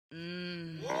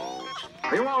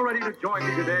Are you all ready to join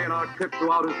me today in our trip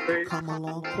to outer space? Come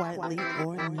along quietly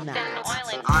or not.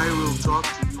 I will talk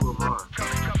to you of art.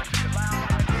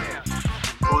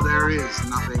 For there is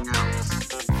nothing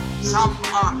else. Some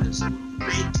artist made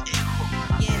a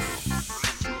hook.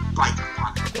 Yes. Bite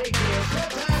upon it.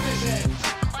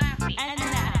 Classy. And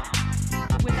now,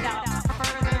 without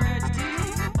further ado.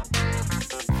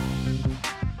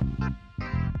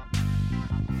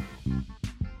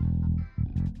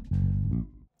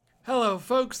 Hello,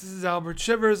 folks. This is Albert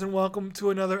Shivers, and welcome to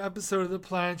another episode of the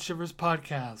Planet Shivers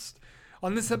podcast.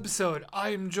 On this episode, I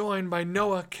am joined by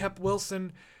Noah Kep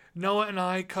Wilson. Noah and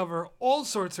I cover all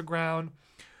sorts of ground,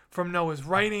 from Noah's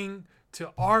writing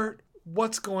to art,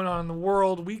 what's going on in the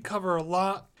world. We cover a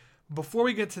lot. Before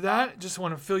we get to that, just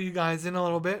want to fill you guys in a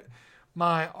little bit.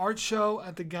 My art show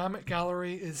at the Gamut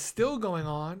Gallery is still going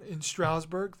on in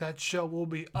Stroudsburg. That show will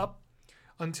be up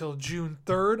until June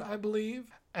 3rd, I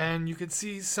believe. And you can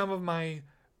see some of my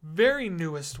very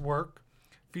newest work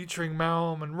featuring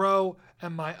Marilyn Monroe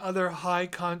and my other high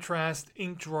contrast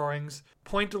ink drawings,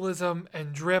 Pointillism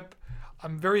and Drip.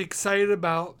 I'm very excited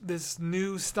about this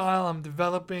new style I'm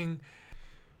developing.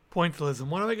 Pointillism.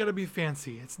 Why do I gotta be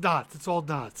fancy? It's dots. It's all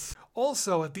dots.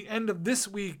 Also, at the end of this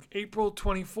week, April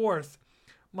 24th,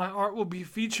 my art will be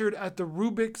featured at the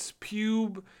Rubik's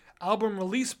Pube album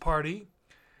release party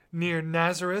near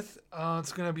Nazareth.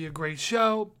 It's going to be a great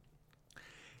show.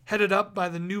 Headed up by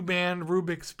the new band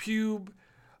Rubik's Pube,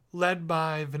 led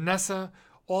by Vanessa.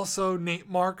 Also, Nate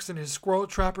Marks and his Squirrel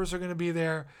Trappers are going to be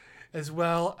there, as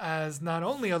well as not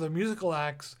only other musical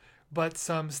acts, but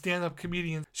some stand-up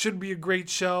comedians. Should be a great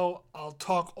show. I'll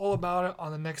talk all about it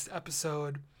on the next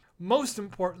episode. Most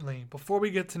importantly, before we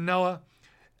get to Noah,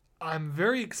 I'm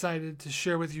very excited to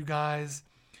share with you guys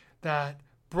that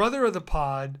brother of the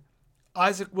pod,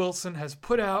 Isaac Wilson, has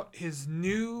put out his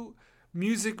new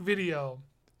music video.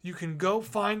 You can go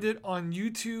find it on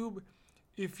YouTube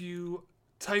if you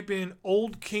type in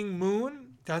Old King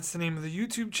Moon. That's the name of the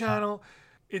YouTube channel.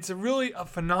 It's really a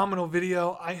phenomenal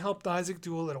video. I helped Isaac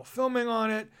do a little filming on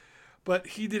it, but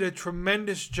he did a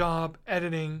tremendous job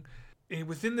editing. And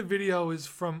within the video is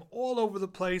from all over the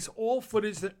place, all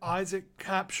footage that Isaac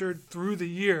captured through the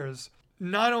years.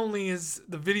 Not only is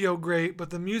the video great, but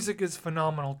the music is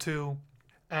phenomenal too.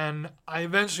 And I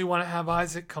eventually want to have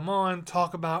Isaac come on,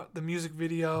 talk about the music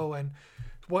video and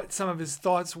what some of his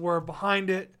thoughts were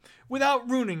behind it without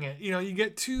ruining it. You know, you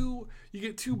get too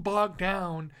bogged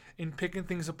down in picking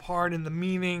things apart and the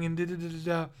meaning and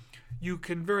da-da-da-da-da. You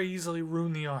can very easily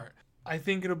ruin the art. I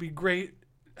think it'll be great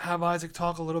have Isaac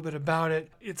talk a little bit about it.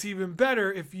 It's even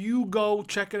better if you go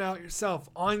check it out yourself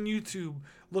on YouTube.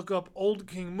 Look up Old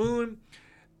King Moon.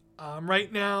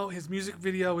 Right now, his music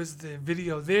video is the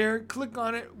video there. Click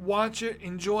on it, watch it,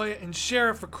 enjoy it, and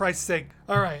share it for Christ's sake.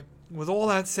 All right, with all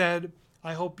that said,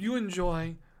 I hope you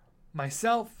enjoy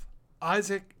myself,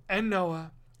 Isaac, and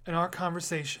Noah and our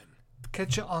conversation.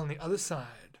 Catch you on the other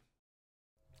side.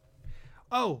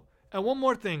 Oh, and one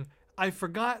more thing. I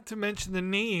forgot to mention the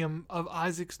name of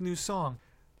Isaac's new song.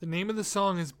 The name of the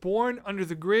song is Born Under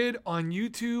the Grid on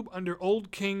YouTube under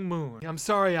Old King Moon. I'm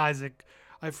sorry, Isaac.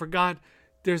 I forgot.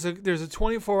 There's a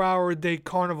 24-hour-a-day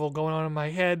carnival going on in my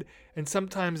head, and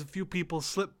sometimes a few people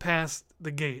slip past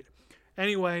the gate.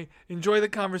 Anyway, enjoy the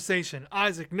conversation.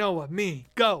 Isaac, Noah, me,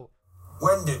 go.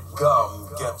 When did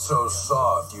gum get so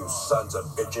soft, you sons of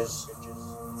bitches?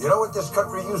 You know what this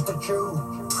country used to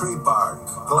chew? Tree bark,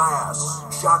 glass,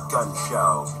 shotgun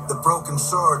shells, the broken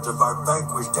swords of our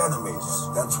vanquished enemies.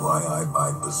 That's why I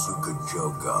buy Bazooka Joe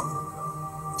gum.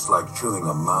 It's like chewing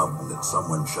a mountain that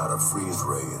someone shot a freeze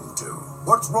ray into.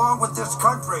 What's wrong with this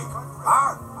country?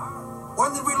 Huh?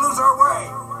 When did we lose our way?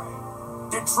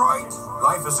 Detroit?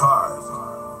 Life is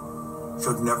hard.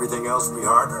 Shouldn't everything else be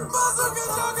harder?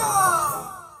 Bazooka Joe!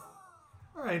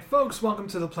 All right, folks, welcome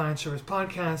to the Planet Shivers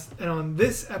podcast. And on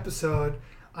this episode,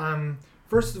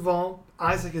 first of all,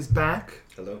 Isaac is back.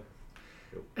 Hello.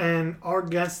 And our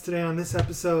guest today on this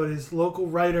episode is local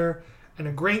writer and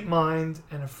a great mind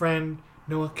and a friend,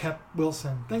 Noah Kep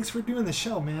Wilson. Thanks for doing the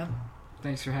show, man.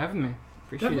 Thanks for having me.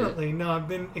 Appreciate Definitely. it. No, I've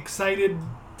been excited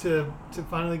to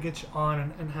finally get you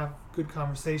on and have good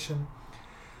conversation.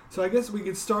 So I guess we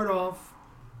could start off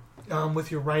with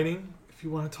your writing, if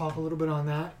you want to talk a little bit on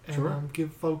that and Sure.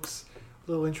 Give folks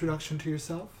a little introduction to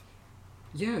yourself.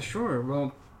 Yeah, sure.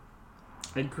 Well,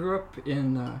 I grew up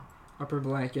in Upper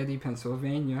Black Eddy,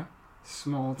 Pennsylvania,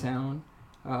 small town,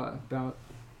 about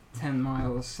 10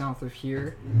 miles south of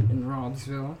here in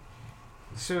Robsville.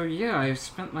 So yeah, I've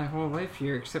spent my whole life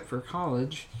here except for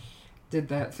college. Did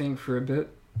that thing for a bit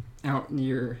out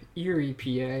near Erie,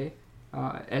 PA,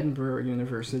 Edinburgh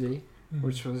University.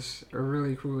 which was a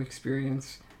really cool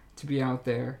experience to be out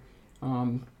there.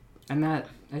 And that,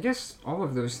 I guess all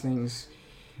of those things,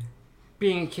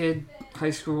 being a kid, high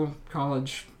school,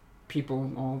 college,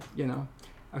 people all,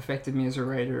 affected me as a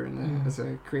writer and as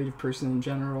a creative person in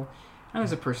general, and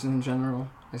as a person in general,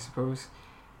 I suppose.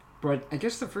 But I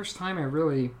guess the first time I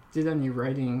really did any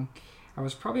writing, I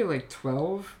was probably like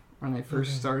 12 when I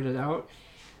first started out,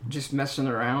 just messing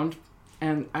around.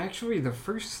 And actually the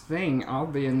first thing,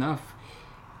 oddly enough,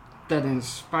 that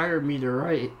inspired me to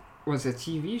write was a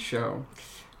TV show,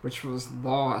 which was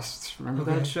Lost. Remember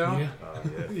that show?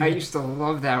 Yeah. I used to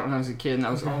love that when I was a kid, and I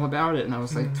was all about it, and I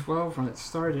was like 12 when it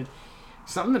started.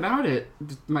 Something about it,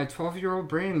 my 12-year-old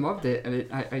brain loved it,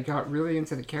 and I got really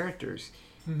into the characters.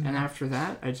 And after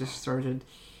that, I just started,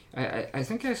 I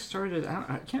think I started,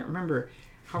 I can't remember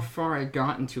how far I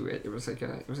got into it. It was like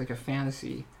a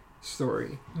fantasy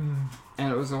story.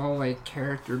 And it was all like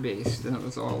character based, and it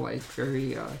was all like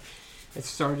very, it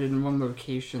started in one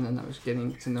location, and I was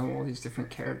getting to know all these different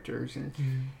characters, and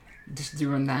just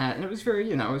doing that. And it was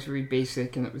very, it was very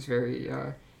basic, and it was very,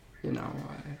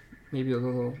 maybe a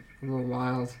little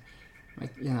wild.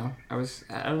 Like,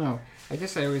 I don't know. I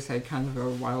guess I always had kind of a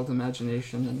wild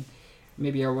imagination, and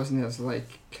maybe I wasn't as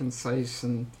like concise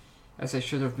and as I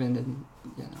should have been in,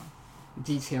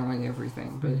 detailing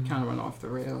everything. But it kind of went off the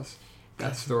rails.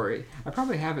 That story. I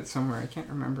probably have it somewhere. I can't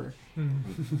remember.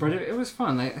 But it was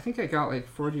fun. I think I got like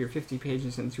 40 or 50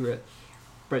 pages into it.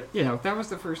 But that was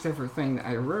the first ever thing that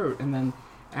I wrote. And then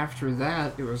after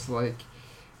that, it was like,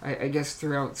 I guess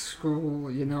throughout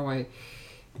school,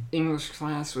 English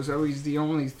class was always the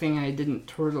only thing I didn't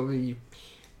totally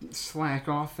slack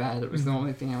off at. It was the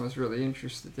only thing I was really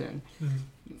interested in.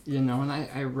 And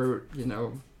I wrote,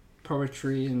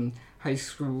 poetry in high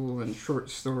school and short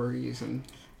stories and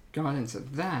got into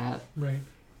that. Right.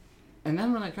 And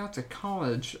then when I got to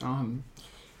college, I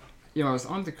was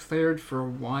undeclared for a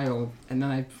while, and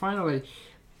then I finally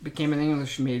became an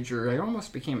English major. I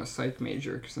almost became a psych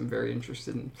major because I'm very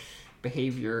interested in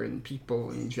behavior and people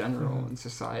in general and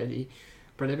society.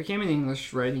 But I became an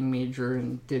English writing major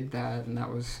and did that, and that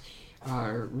was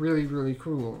really, really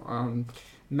cool.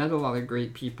 Met a lot of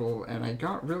great people, and I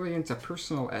got really into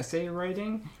personal essay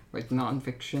writing, like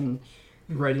nonfiction,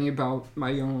 writing about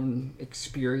my own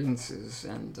experiences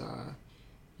and,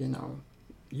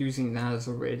 using that as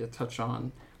a way to touch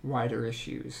on wider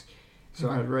issues. So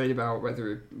I'd write about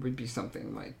whether it would be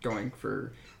something like going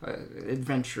for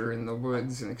adventure in the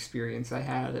woods, an experience I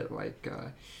had at like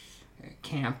a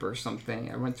camp or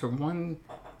something. I went to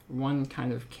one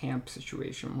kind of camp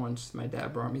situation once my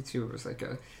dad brought me to. It was like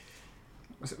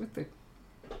was it with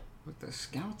the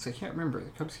Scouts? I can't remember. The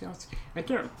Cub Scouts? I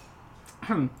can't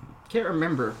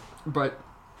remember, but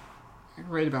I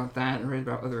write about that and write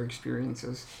about other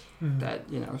experiences that,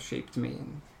 shaped me,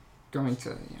 and going to,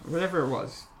 whatever it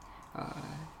was. I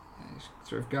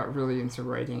sort of got really into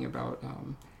writing about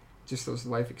just those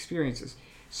life experiences.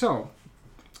 So,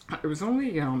 it was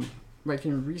only like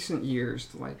in recent years,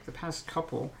 like the past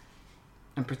couple,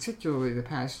 and particularly the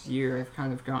past year, I've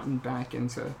kind of gotten back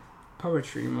into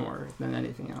poetry more than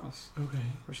anything else. Okay.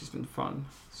 Which has been fun.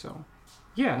 So,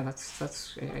 yeah,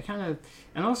 that's I kind of,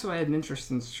 and also I had an interest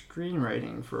in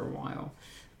screenwriting for a while,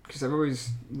 because I've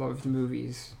always loved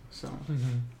movies. So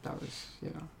that was,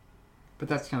 but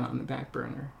that's kind of on the back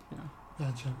burner.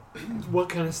 Gotcha. What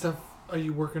kind of stuff are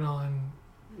you working on,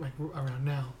 like, around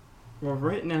now? Well,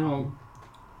 right now,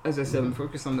 as I said, I'm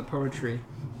focused on the poetry.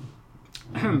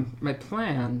 My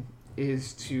plan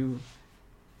is to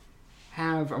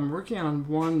I'm working on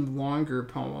one longer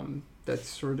poem that's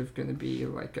sort of going to be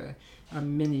like a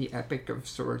mini epic of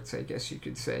sorts, I guess you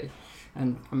could say.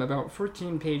 And I'm about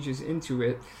 14 pages into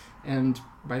it, and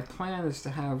my plan is to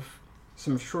have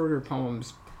some shorter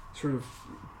poems sort of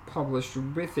published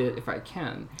with it if I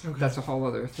can. Okay. That's a whole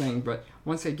other thing, but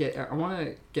once I want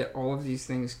to get all of these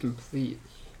things complete,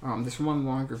 this one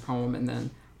longer poem, and then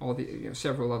all the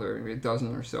several other, maybe a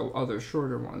dozen or so other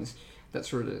shorter ones that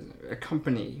sort of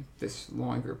accompany this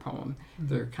longer poem.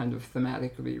 They're kind of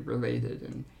thematically related,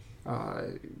 and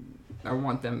I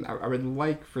want them, I would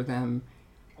like for them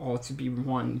all to be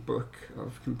one book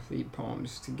of complete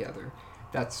poems together.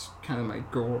 That's kind of my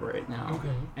goal right now.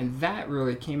 Okay. And that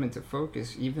really came into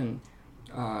focus even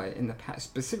in the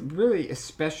past, really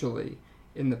especially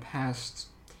in the past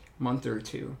month or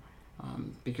two.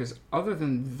 Because other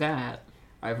than that,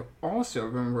 I've also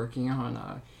been working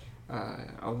on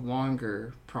a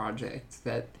longer project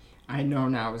that I know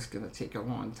now is going to take a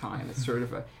long time. It's sort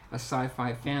of a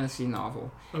sci-fi fantasy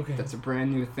novel. Okay. That's a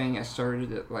brand new thing. I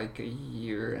started it like a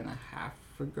year and a half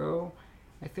ago,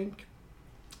 I think.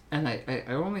 And I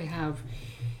only have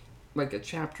like a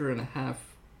chapter and a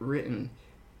half written.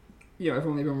 I've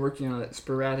only been working on it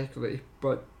sporadically,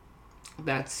 but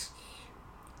that's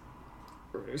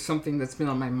something that's been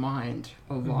on my mind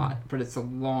a lot, but it's a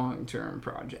long-term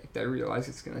project. I realize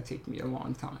it's going to take me a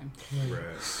long time.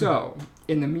 Right. So,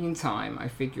 in the meantime, I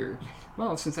figured,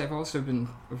 well, since I've also been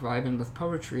vibing with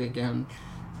poetry again,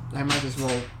 I might as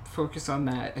well focus on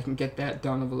that. I can get that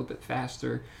done a little bit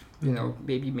faster,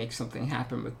 maybe make something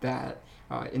happen with that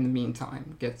in the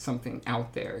meantime, get something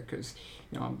out there, because,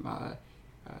 I'm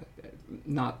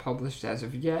not published as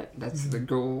of yet. That's the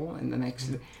goal in the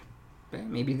next...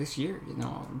 maybe this year,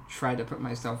 I'll try to put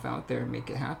myself out there and make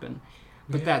it happen.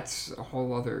 But that's a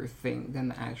whole other thing than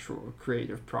the actual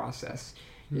creative process.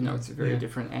 It's a very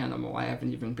different animal. I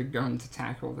haven't even begun to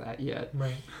tackle that yet.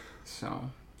 Right. So,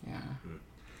 yeah.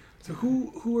 So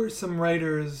who are some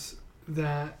writers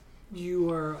that you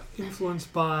are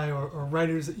influenced by, or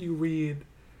writers that you read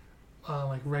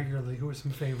like regularly? Who are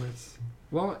some favorites?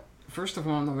 Well, first of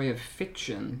all, in the way of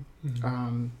fiction,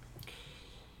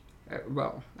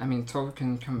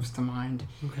 Tolkien comes to mind.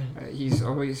 Okay. He's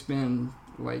always been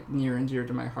like near and dear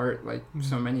to my heart, like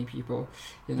so many people.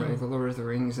 Right. The Lord of the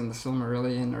Rings and the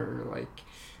Silmarillion are like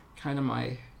kind of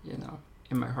my,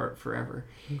 in my heart forever.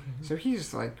 Okay. So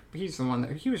he's the one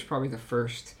that, he was probably the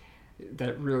first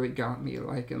that really got me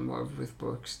like in love with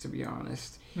books, to be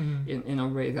honest, in a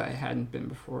way that I hadn't been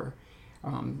before.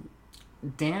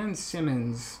 Dan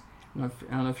Simmons, I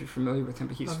don't know if you're familiar with him,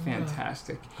 but he's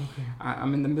fantastic. Okay.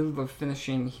 I'm in the middle of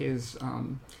finishing his,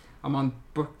 I'm on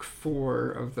book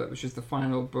 4 which is the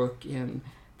final book in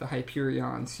the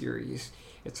Hyperion series.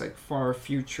 It's like far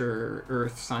future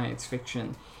Earth science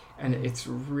fiction, and it's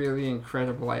really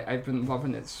incredible. I've been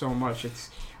loving it so much.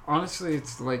 Honestly,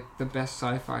 it's like the best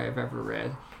sci-fi I've ever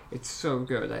read. It's so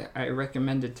good. I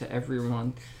recommend it to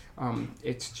everyone.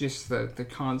 It's just the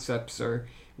concepts are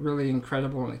really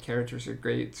incredible, and the characters are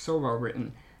great. So well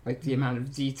written. Like the amount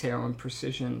of detail and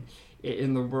precision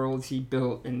in the world he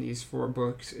built in these 4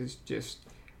 books is just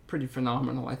pretty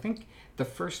phenomenal. I think the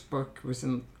first book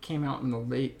came out in the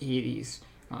late 80s,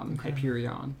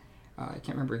 Hyperion. I can't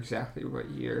remember exactly what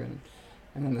year, and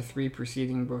then the 3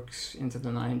 preceding books into the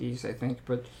 90s, I think.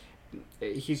 But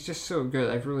he's just so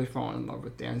good. I've really fallen in love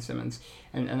with Dan Simmons,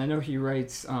 and I know he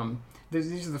writes.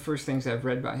 These are the first things I've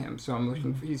read by him, so I'm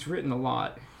looking. He's written a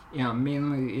lot,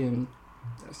 mainly in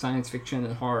science fiction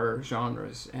and horror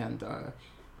genres, and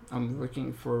I'm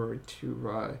looking forward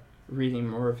to reading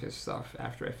more of his stuff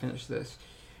after I finish this.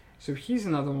 So he's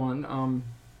another one.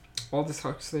 Aldous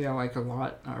Huxley I like a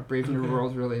lot. Brave New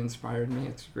World really inspired me.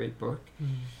 It's a great book.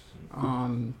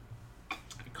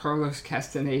 Carlos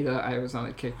Castaneda, I was on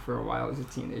a kick for a while as a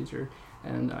teenager,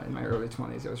 and in my early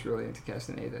 20s I was really into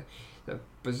Castaneda. The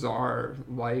bizarre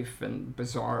life and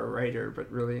bizarre writer,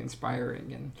 but really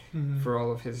inspiring, and for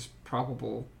all of his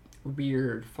probable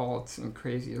weird faults and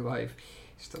crazy life,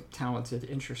 he's a talented,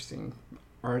 interesting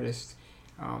artist.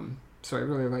 So I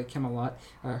really like him a lot.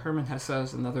 Hermann Hesse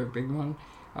is another big one,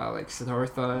 like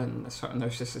Siddhartha and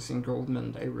Narcissus and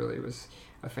Goldmund. I really was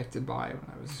affected by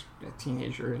when I was a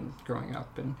teenager and growing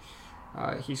up, and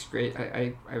he's great.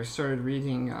 I started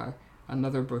reading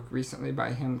another book recently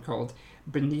by him called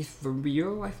Beneath the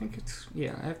Wheel, I think it's.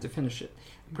 Yeah, I have to finish it.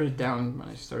 I put it down when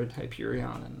I started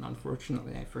Hyperion, and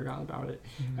unfortunately I forgot about it.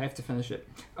 I have to finish it.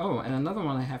 Oh, and another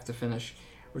one I have to finish,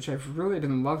 which I've really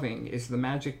been loving, is The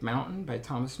Magic Mountain by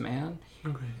Thomas Mann.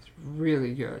 Okay. It's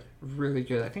really good. Really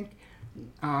good. I think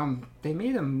they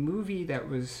made a movie that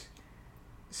was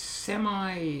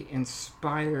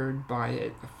semi-inspired by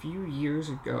it a few years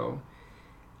ago.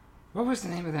 What was the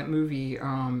name of that movie?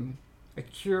 A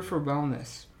Cure for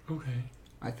Wellness. Okay.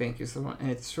 I think is the one, and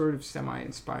it's sort of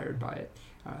semi-inspired by it.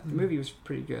 The movie was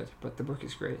pretty good, but the book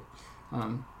is great.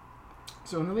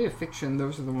 So in the way of fiction,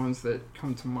 those are the ones that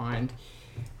come to mind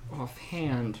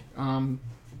offhand.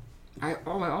 I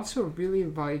also really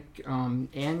like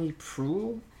Annie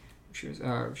Proulx.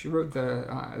 She wrote the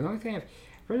only thing I've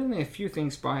read only a few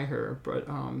things by her, but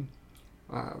some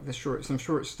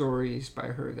short stories by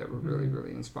her that were really,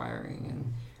 really inspiring,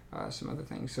 and some other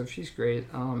things. So she's great.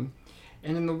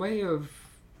 And in the way of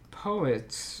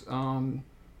poets,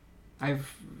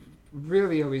 I've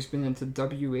really always been into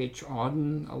W.H.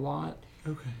 Auden a lot.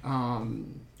 Okay.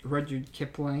 Rudyard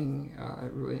Kipling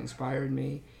really inspired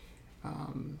me.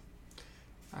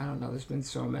 I don't know, there's been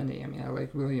so many. I mean, I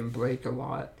like William Blake a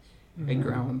lot,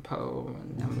 Edgar Allan Poe,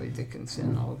 and Emily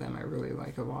Dickinson, all of them I really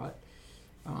like a lot.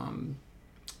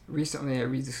 Recently I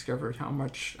rediscovered how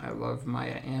much I love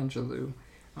Maya Angelou.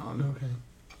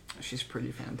 She's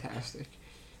pretty fantastic.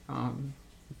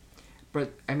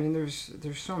 But I mean, there's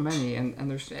so many, and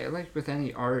there's, like with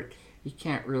any art, you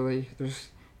can't really. There's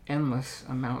endless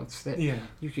amounts that Yeah.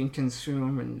 you can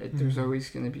consume, and there's always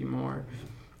going to be more.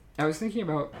 I was thinking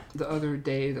about the other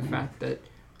day the fact that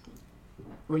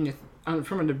when you,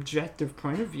 from an objective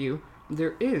point of view,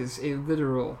 there is a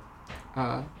literal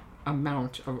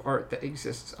amount of art that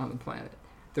exists on the planet.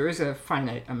 There is a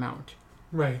finite amount,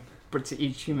 Right. but to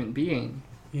each human being,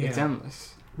 it's Yeah.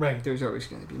 endless. Right. There's always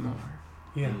going to be more.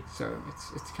 Yeah. So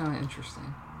it's kind of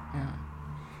interesting. Yeah.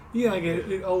 Yeah, like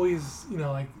it always,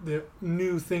 like the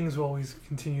new things will always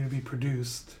continue to be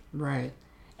produced. Right.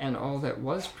 And all that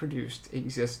was produced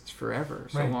exists forever,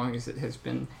 so Right. long as it has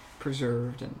been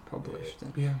preserved and published.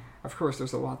 And Yeah. of course,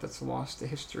 there's a lot that's lost to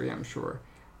history, I'm sure.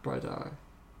 But,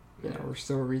 we're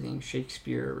still reading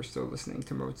Shakespeare, we're still listening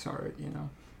to Mozart, Yeah.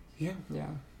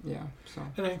 Yeah, so.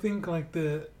 And I think like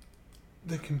the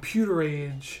computer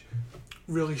age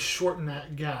really shortened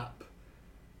that gap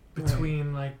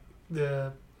between like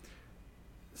the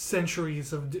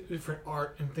centuries of different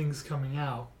art and things coming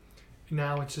out.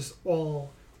 Now it's just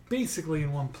all basically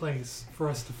in one place for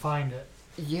us to find it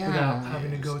Yeah. without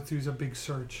having to go through a big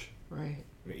search. Right.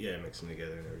 Yeah, mix them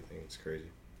together and everything. It's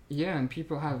crazy. Yeah, and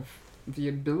people have the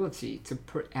ability to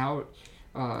put out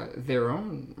their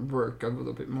own work a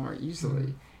little bit more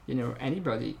easily.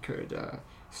 Anybody could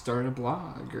start a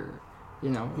blog or,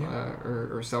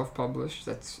 or self-publish.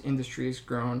 That's industry has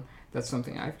grown. That's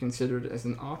something I've considered as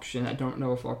an option. I don't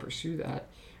know if I'll pursue that.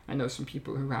 I know some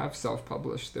people who have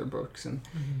self-published their books and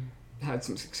had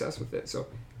some success with it. So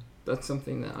that's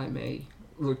something that I may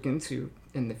look into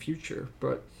in the future.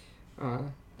 But,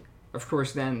 of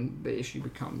course, then the issue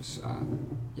becomes,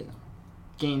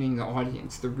 gaining the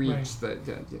audience, the reach,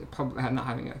 not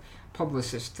having a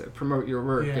publicist to promote your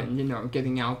work and,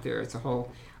 getting out there. It's a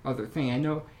whole other thing. I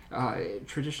know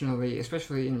traditionally,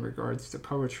 especially in regards to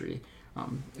poetry,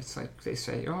 it's like they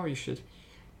say, oh, you should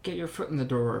get your foot in the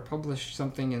door, publish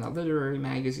something in a literary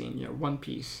magazine, one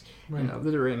piece in a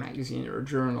literary magazine or a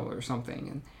journal or something,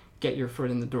 and get your foot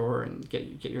in the door and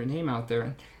get your name out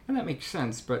there. And that makes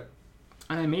sense,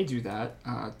 and I may do that,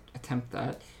 attempt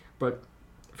that, but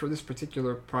for this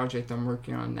particular project I'm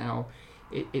working on now,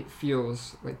 it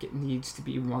feels like it needs to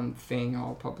be one thing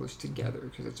all published together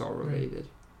because it's all related.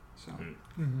 So.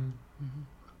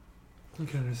 I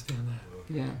can understand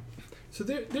that. Yeah. So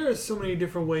there are so many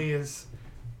different ways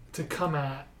to come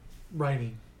at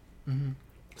writing.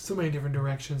 So many different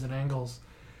directions and angles.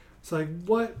 So like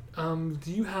what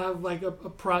do you have like a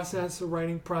process, a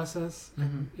writing process?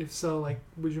 And if so, like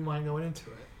would you mind going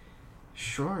into it?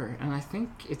 Sure. And I think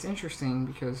it's interesting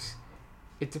because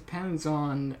it depends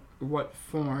on what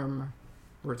form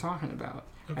we're talking about.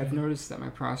 Okay. I've noticed that my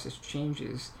process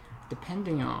changes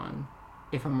depending on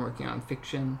if I'm working on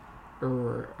fiction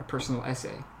or a personal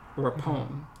essay or a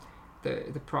poem.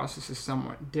 The process is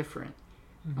somewhat different.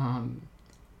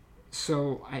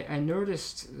 So I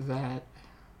noticed that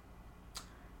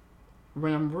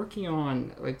when I'm working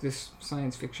on like this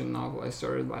science fiction novel I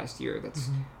started last year that's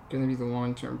going to be the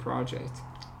long-term project,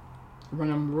 when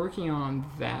I'm working on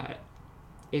that,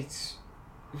 it's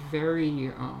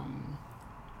very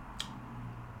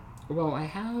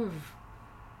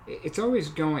it's always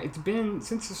going, it's been,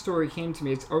 since the story came to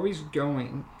me, it's always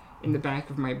going in the back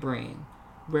of my brain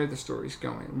where the story's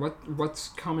going, what's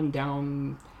coming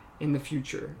down in the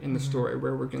future in the story,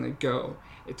 where we're going to go.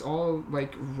 It's all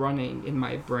like running in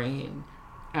my brain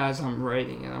as I'm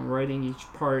writing, and I'm writing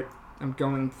each part, I'm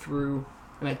going through,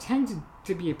 and I tend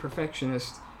to be a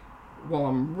perfectionist while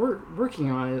I'm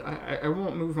working on it. I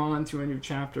won't move on to a new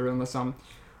chapter unless I'm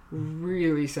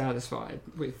really satisfied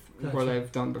with what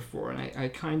I've done before, and I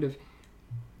kind of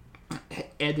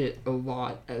edit a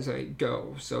lot as I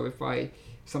go. So if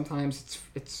sometimes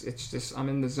it's just I'm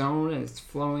in the zone and it's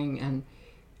flowing, and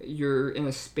you're in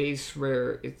a space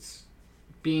where it's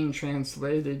being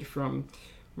translated from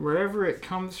wherever it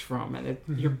comes from, and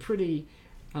you're pretty,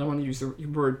 I don't want to use the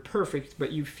word perfect,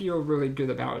 but you feel really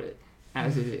good about it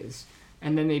as it is.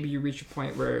 And then maybe you reach a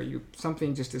point where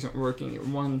something just isn't working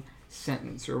in one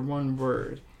sentence or one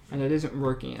word, and it isn't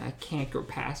working, and I can't go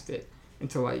past it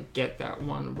until I get that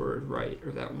one word right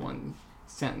or that one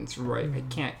sentence right. I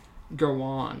can't go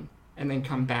on and then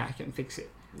come back and fix it.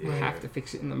 I have to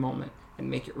fix it in the moment and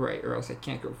make it right, or else I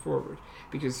can't go forward,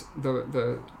 because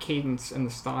the cadence and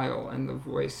the style and the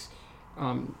voice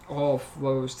all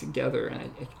flows together, and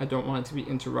I don't want it to be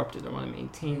interrupted. I want to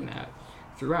maintain that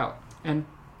throughout. And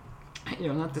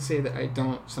not to say that I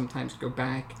don't sometimes go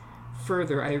back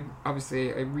further. I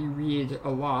reread a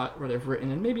lot what I've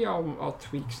written, and maybe I'll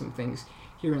tweak some things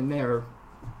here and there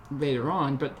later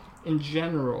on, but in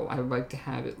general I like to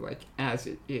have it like as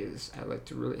it is. I like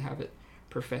to really have it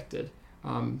perfected.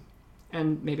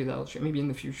 And maybe that'll change. Maybe in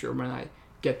the future when I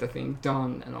get the thing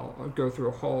done and I'll go through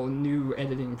a whole new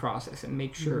editing process and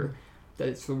make sure that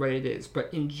it's the way it is.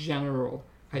 But in general,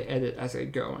 I edit as I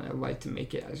go, and I like to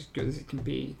make it as good as it can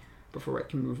be before I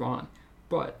can move on.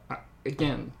 But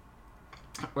again,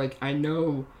 like, I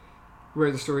know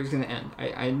where the story's going to end.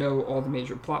 I know all the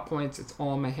major plot points. It's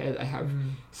all in my head. I have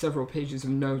several pages of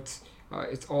notes.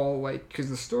 It's all like, because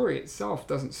the story itself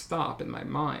doesn't stop in my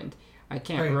mind. I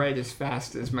can't write as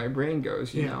fast as my brain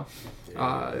goes, you know.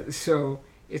 So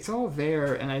it's all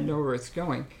there, and I know where it's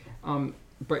going.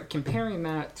 But comparing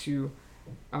that to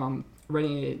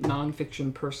writing a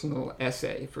nonfiction personal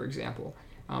essay, for example,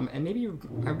 and maybe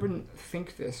I wouldn't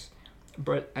think this,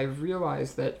 but I've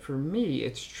realized that for me,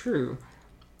 it's true.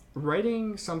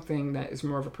 Writing something that is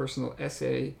more of a personal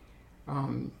essay,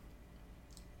 I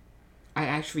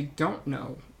actually don't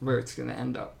know where it's going to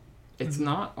end up. It's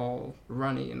not all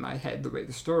runny in my head the way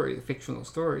the fictional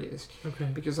story is. Okay.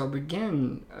 Because I'll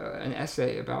begin an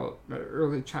essay about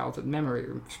early childhood memory,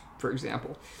 for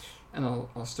example, and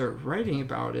I'll start writing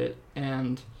about it,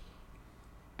 and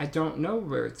I don't know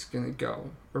where it's going to go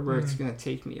or where it's going to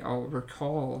take me. I'll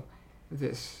recall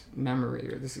this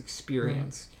memory or this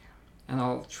experience, and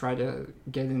I'll try to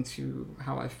get into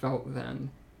how I felt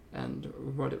then and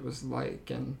what it was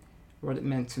like and what it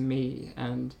meant to me,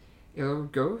 and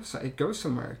it goes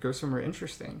somewhere. It goes somewhere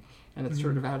interesting, and it's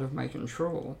sort of out of my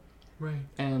control. Right.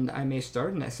 And I may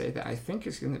start an essay that I think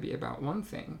is going to be about one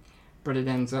thing, but it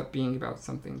ends up being about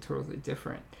something totally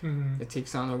different. It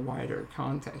takes on a wider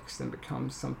context and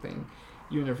becomes something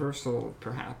universal,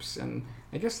 perhaps. And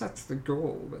I guess that's the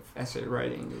goal with essay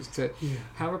writing, is to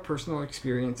have a personal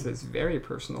experience that's very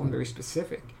personal and very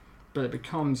specific, but it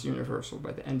becomes universal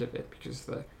by the end of it, because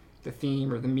the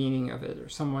theme or the meaning of it, or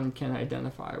someone can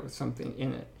identify with something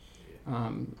in it.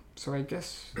 So I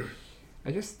guess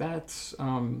that's,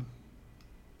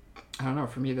 I don't know,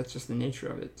 for me that's just the nature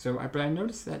of it. But I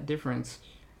noticed that difference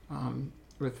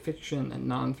with fiction and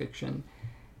nonfiction,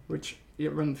 which,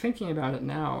 when thinking about it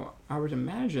now, I would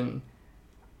imagine,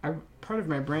 part of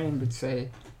my brain would say,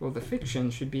 well, the fiction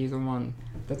should be the one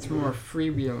that's more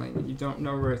freewheeling. You don't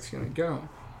know where it's going to go.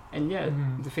 And yet,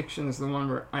 the fiction is the one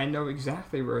where I know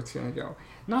exactly where it's going to go.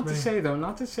 Not to say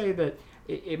that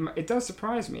it does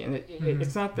surprise me, and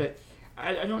it's not that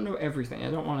I don't know everything.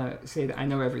 I don't want to say that I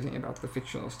know everything about the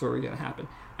fictional story going to happen.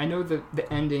 I know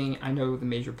the ending. I know the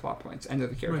major plot points. I know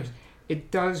the characters. Right.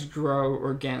 It does grow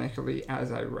organically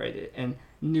as I write it, and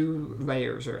new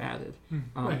layers are added.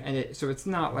 And so it's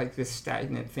not like this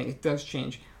stagnant thing. It does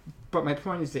change. But my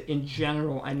point is that in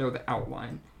general, I know the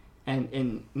outline. And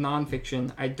in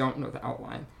nonfiction, I don't know the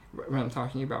outline when I'm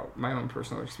talking about my own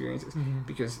personal experiences,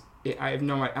 because I have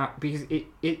no idea, because it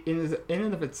in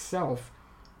and of itself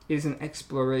is an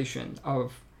exploration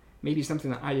of maybe something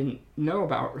that I didn't know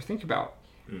about or think about,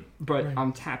 but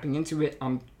I'm tapping into it,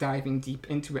 I'm diving deep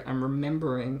into it, I'm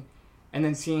remembering, and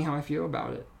then seeing how I feel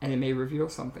about it, and it may reveal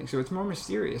something. So it's more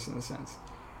mysterious in a sense.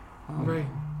 Right.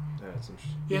 That's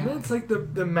interesting. Yeah, and that's like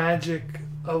the magic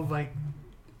of like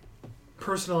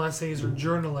personal essays or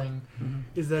journaling,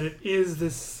 is that it is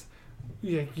this,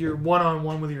 you're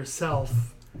one-on-one with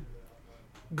yourself,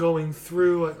 going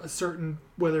through a certain,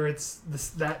 whether it's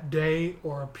that day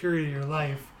or a period of your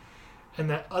life, and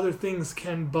that other things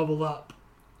can bubble up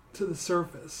to the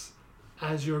surface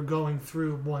as you're going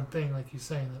through one thing, like you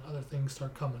saying, that other things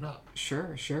start coming up.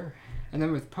 Sure. And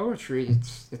then with poetry,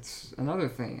 it's another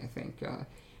thing, I think.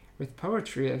 With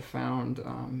poetry, I've found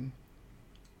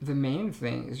the main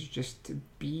thing is just to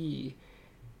be...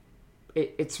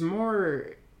 It's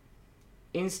more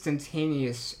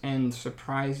instantaneous and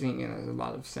surprising in a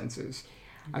lot of senses.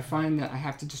 I find that I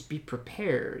have to just be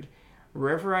prepared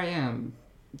wherever I am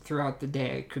throughout the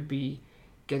day. It could be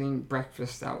getting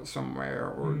breakfast out somewhere,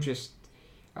 or just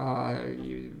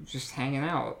hanging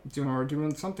out,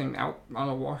 doing something out on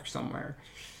a walk somewhere,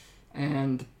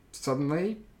 and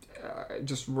suddenly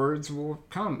just words will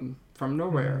come from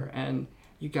nowhere, and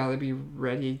you gotta be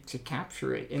ready to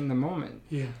capture it in the moment.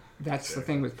 Yeah, that's the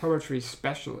thing with poetry,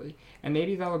 especially, and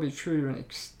maybe that'll be true to an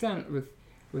extent with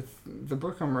the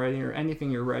book I'm writing or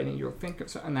anything you're writing. You'll think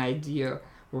of an idea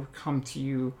will come to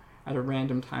you at a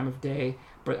random time of day,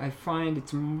 but I find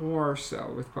it's more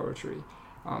so with poetry.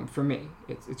 For me,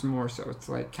 it's more so. It's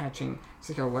like it's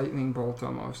like a lightning bolt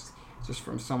almost, just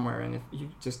from somewhere, and if you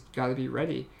just got to be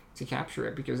ready to capture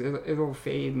it, because it'll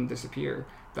fade and disappear.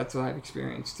 That's what I've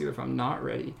experienced too. If I'm not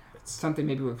ready, something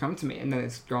maybe will come to me, and then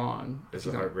it's gone. It's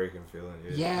a heartbreaking feeling.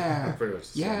 Yeah. Pretty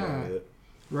much the same way with it.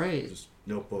 Right. Just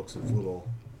notebooks of little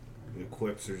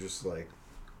quips, or just like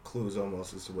clues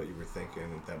almost as to what you were thinking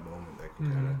at that moment that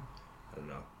can kind of I don't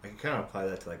know. I can kind of apply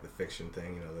that to like the fiction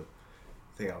thing, you know, the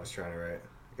thing I was trying to write.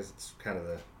 I guess it's kind of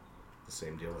the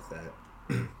same deal with that.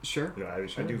 Sure. You know,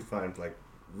 I do find like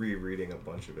rereading a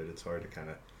bunch of it, it's hard to kind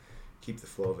of keep the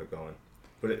flow of it going.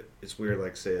 But it's weird,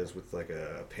 like say as with like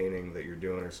a painting that you're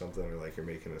doing or something, or like you're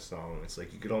making a song. It's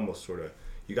like you could almost sort of,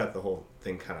 you got the whole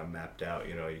thing kind of mapped out.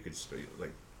 You know, you could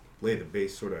like lay the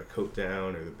base sort of coat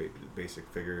down or the basic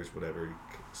figures, whatever. You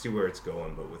see where it's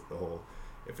going, but with the whole,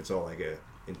 if it's all like a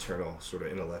internal sort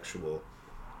of intellectual,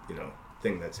 you know,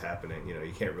 thing that's happening, you know,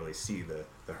 you can't really see the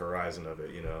horizon of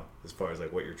it, you know, as far as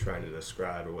like what you're trying to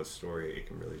describe or what story, it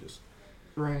can really just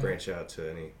branch out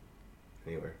to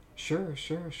anywhere. Sure.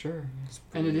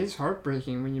 And it is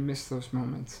heartbreaking when you miss those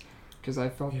moments, because I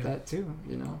felt that too,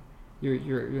 you know.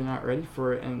 You're not ready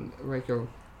for it, and like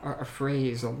a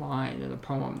phrase, a line in a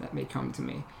poem that may come to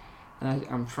me, and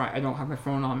I'm trying. I don't have my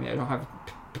phone on me. I don't have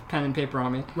pen and paper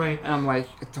on me. Right. And I'm like,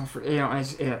 don't forget. You know,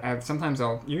 I sometimes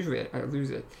I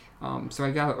lose it. So I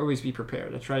gotta always be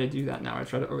prepared. I try to do that now. I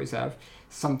try to always have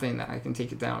something that I can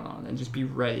take it down on and just be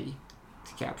ready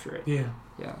to capture it. Yeah.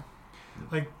 Yeah.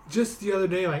 Like just the other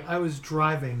day, like I was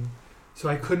driving, so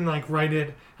I couldn't like write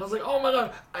it. I was like, oh my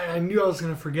god, I knew I was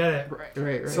gonna forget it.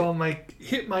 Right. So I'm like,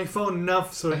 hit my phone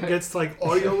enough so it gets like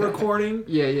audio recording.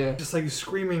 Yeah. Just like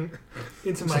screaming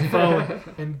into my phone,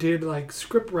 and did like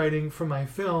script writing for my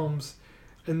films,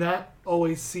 and that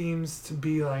always seems to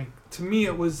be like, to me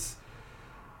it was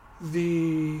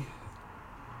a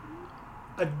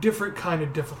different kind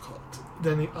of difficult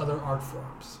than the other art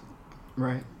forms.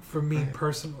 Right. For me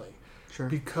personally. Sure.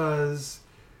 Because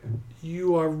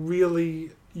you are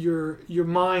really, your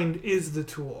mind is the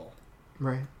tool.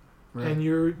 Right. And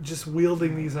you're just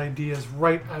wielding these ideas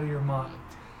right out of your mind.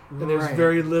 And there's Right.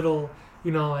 very little,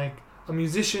 you know, like a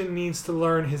musician needs to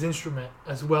learn his instrument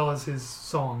as well as his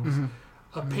songs.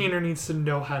 Mm-hmm. A painter needs to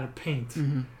know how to paint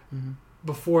Mm-hmm.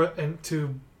 before, and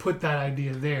to put that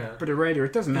idea there. But a writer,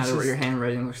 it doesn't It's matter what just- your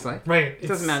handwriting looks like. Right. It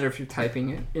doesn't matter if you're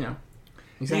typing it, you know.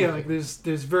 Exactly. Yeah, like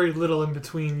there's very little in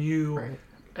between you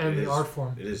and the art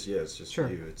form. It is, it's just Sure.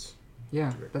 you. It's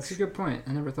That's a good point.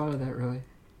 I never thought of that really.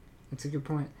 That's a good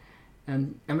point.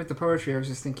 And with the poetry, I was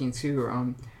just thinking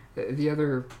too. The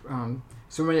other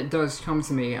so when it does come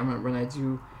to me, when I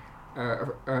do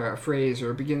a phrase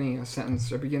or a beginning of a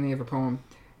sentence or beginning of a poem,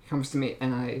 it comes to me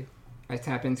and I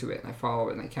tap into it and I follow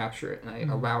it and I capture it and I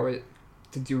allow it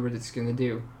to do what it's gonna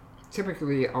do.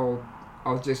 Typically,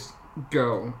 I'll just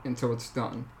go until it's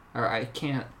done. Or I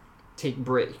can't take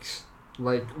breaks.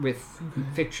 Like with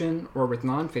fiction or with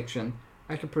nonfiction,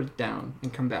 I could put it down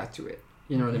and come back to it.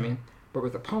 You know what I mean? But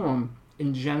with a poem,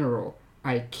 in general,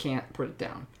 I can't put it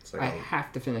down. like I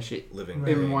have to finish it living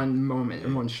in one moment,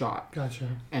 in one shot. Gotcha.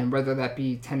 And whether that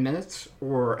be 10 minutes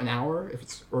or an hour,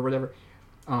 or whatever,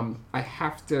 I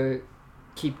have to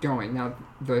keep going. Now,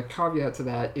 the caveat to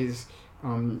that is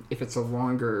if it's a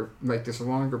longer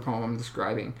poem I'm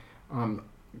describing,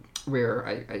 where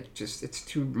I just, it's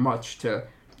too much to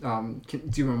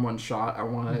do in one shot. I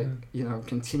want to,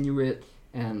 continue it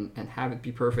and have it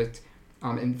be perfect.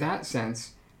 In that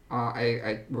sense,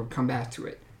 I will come back to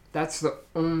it. That's the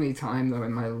only time, though,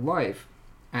 in my life,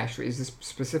 actually, is this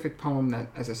specific poem that,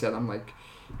 as I said, I'm like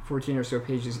 14 or so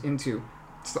pages into.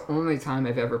 It's the only time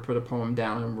I've ever put a poem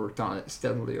down and worked on it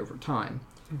steadily over time.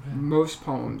 Okay. Most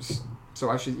poems, so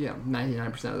I should,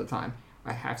 99% of the time,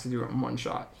 I have to do it in one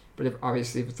shot. But if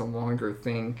it's a longer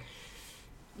thing,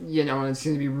 and it's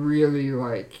going to be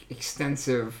really,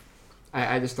 extensive,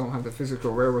 I just don't have the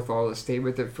physical wherewithal to stay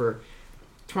with it for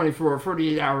 24 or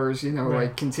 48 hours,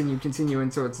 right. Continue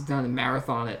until it's done and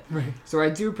marathon it. Right. So I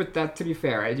do put that, to be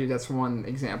fair, that's one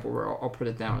example where I'll put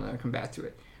it down and I'll come back to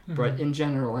it. Mm-hmm. But in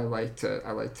general, I like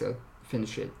to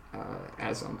finish it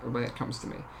when it comes to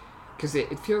me. Because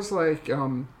it feels like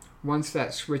once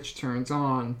that switch turns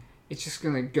on, it's just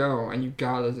going to go and you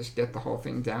got to just get the whole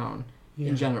thing down. Yeah.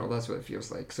 In general, that's what it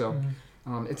feels like. So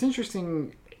it's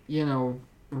interesting,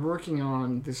 working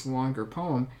on this longer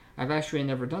poem. I've actually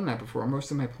never done that before.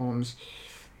 Most of my poems,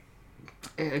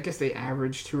 I guess they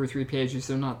average 2 or 3 pages.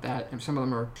 They're not that, and some of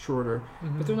them are shorter,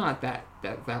 but they're not that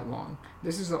long.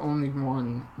 This is the only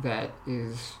one that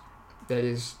is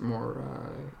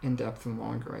more in depth and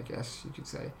longer, I guess you could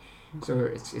say. Okay. So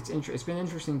it's been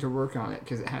interesting to work on it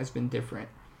because it has been different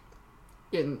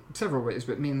in several ways,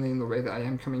 but mainly in the way that I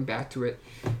am coming back to it.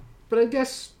 But I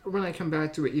guess when I come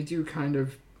back to it, you do kind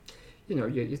of,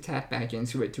 you tap back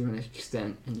into it to an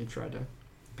extent, and you try to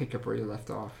pick up where you left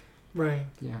off. Right.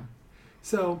 Yeah.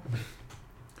 So,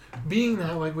 being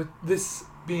that, with this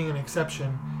being an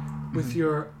exception, with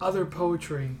your other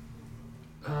poetry,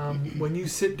 when you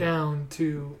sit down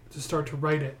to start to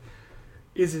write it,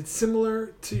 is it similar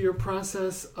to your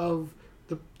process of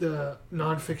the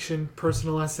nonfiction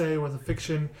personal essay or the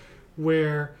fiction,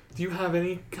 where do you have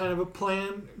any kind of a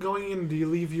plan going in? Do you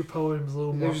leave your poems a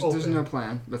little more open? There's no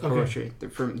plan with poetry.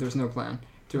 There's no plan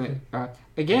to it.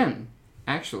 Again,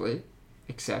 actually,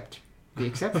 except the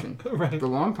exception, Right. the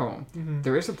long poem. Mm-hmm.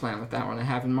 There is a plan with that one. I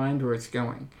have in mind where it's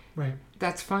going. Right.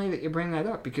 That's funny that you bring that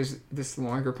up, because this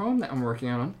longer poem that I'm working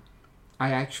on,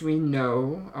 I actually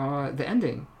know the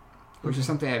ending, which is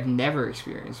something I've never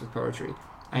experienced with poetry.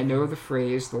 I know the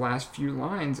phrase, the last few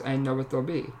lines, I know what they'll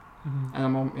be. Mm-hmm. And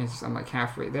I'm like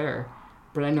halfway there,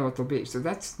 but I know what they'll be. So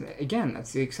that's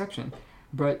the exception.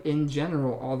 But in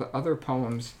general, all the other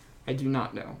poems, I do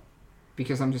not know,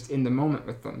 because I'm just in the moment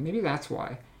with them. Maybe that's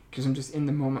why, because I'm just in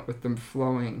the moment with them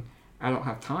flowing. I don't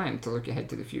have time to look ahead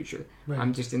to the future. Right.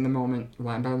 I'm just in the moment,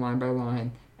 line by line by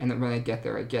line, and then when I get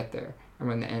there, I get there. And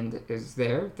when the end is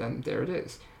there, then there it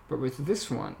is. But with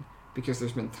this one, because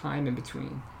there's been time in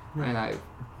between, Right.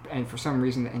 and for some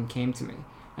reason the end came to me,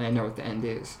 and I know what the end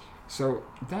is. So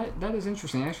that is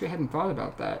interesting. I actually hadn't thought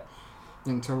about that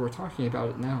until we're talking about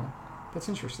it now. That's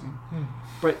interesting. Hmm.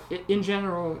 But in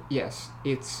general, yes,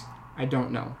 I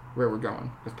don't know where we're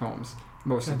going with poems.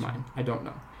 Most of Gotcha. mine, I don't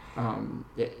know.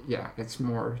 It's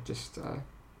more just,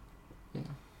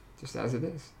 just as it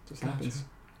is. Just Gotcha. happens.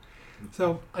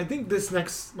 So I think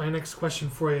my next question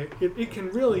for you, it can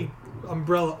really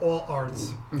umbrella all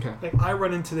arts. Okay. Like I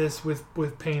run into this with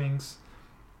paintings.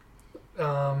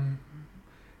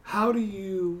 How do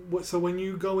you? So when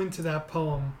you go into that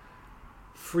poem,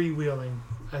 freewheeling,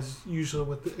 as usual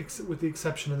with the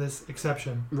exception of this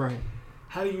exception, Right.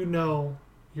 how do you know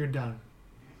you're done?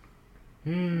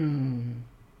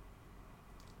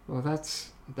 Well,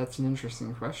 that's an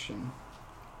interesting question.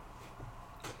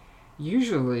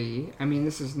 Usually, I mean,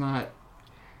 this is not.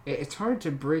 It's hard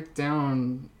to break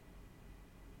down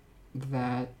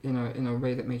that in a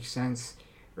way that makes sense,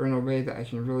 or in a way that I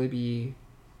can really be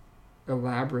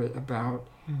elaborate about.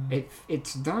 Mm-hmm.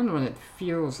 It's done when it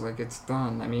feels like it's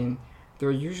done. I mean,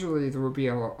 there will be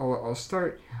I'll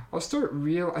start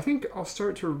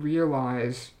to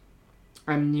realize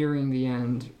I'm nearing the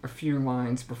end a few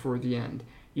lines before the end.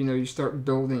 You start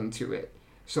building to it.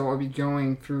 So I'll be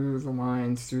going through the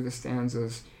lines, through the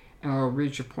stanzas, and I'll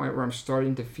reach a point where I'm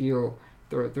starting to feel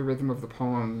the rhythm of the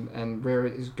poem and where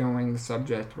it is going, the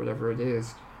subject, whatever it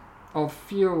is. I'll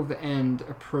feel the end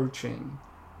approaching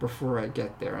before I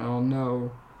get there, and I'll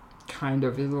know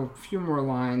a few more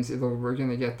lines, we're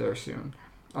going to get there soon.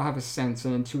 I'll have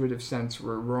an intuitive sense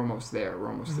where we're almost there, we're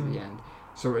almost to the end.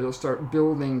 So it'll start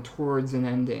building towards an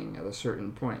ending at a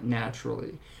certain point,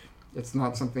 naturally. It's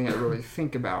not something I really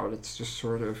think about. It's just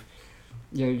sort of,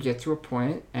 you get to a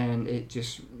point, and it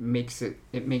just makes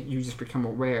you just become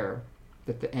aware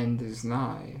that the end is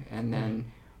nigh. And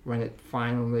then when it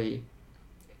finally,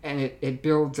 and it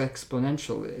builds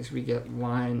exponentially as we get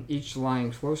each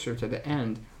line closer to the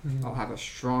end, I'll have a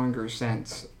stronger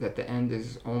sense that the end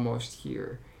is almost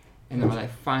here. And then when I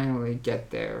finally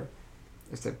get there,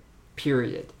 it's a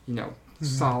period,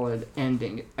 solid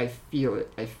ending. I feel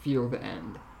it. I feel the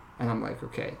end. And I'm like,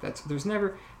 okay, there's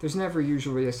never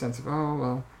usually a sense of, oh,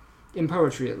 well, in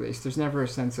poetry at least, there's never a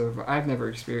sense of, I've never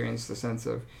experienced the sense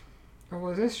of, oh,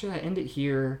 well, should I end it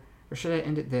here, or should I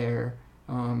end it there?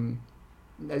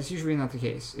 That's usually not the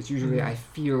case. It's usually I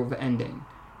feel the ending,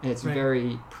 and it's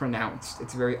very pronounced.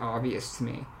 It's very obvious to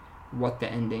me what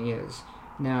the ending is.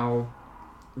 Now,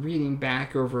 reading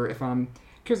back over,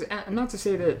 because not to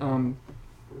say that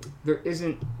there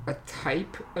isn't a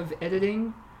type of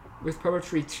editing with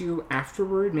poetry too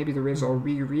afterward. Maybe there is. I'll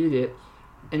reread it,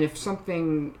 and if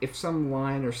some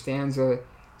line or stanza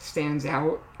stands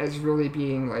out as really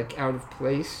being like out of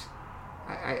place,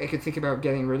 I could think about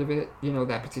getting rid of it,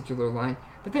 that particular line.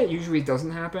 But that usually doesn't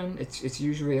happen. It's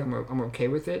usually I'm okay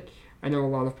with it. I know a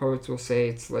lot of poets will say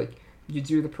it's like you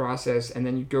do the process and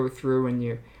then you go through and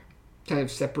you kind of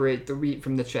separate the wheat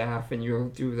from the chaff, and you'll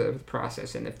do the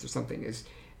process, and if there's something is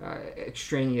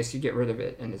extraneous, you get rid of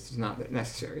it, and it's not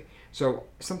necessary. So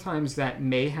sometimes that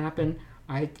may happen.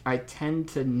 I tend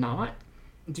to not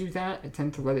do that. I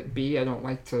tend to let it be. I don't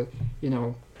like to,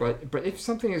 but if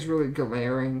something is really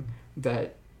glaring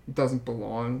that doesn't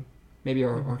belong, maybe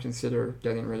I'll consider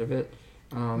getting rid of it.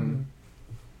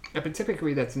 But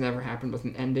typically that's never happened with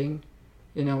an ending.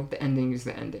 The ending is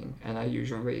the ending, and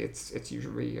it's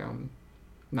usually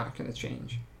not going to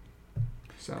change.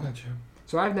 So. Gotcha.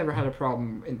 So I've never had a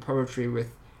problem in poetry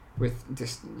with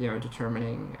just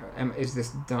determining is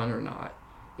this done or not.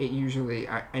 It usually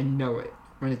I know it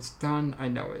when it's done. I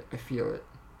know it. I feel it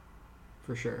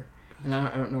for sure. And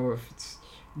I don't know if it's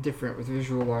different with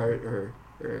visual art or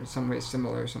or some ways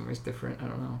similar, some ways different. I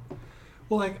don't know.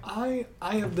 Well, like I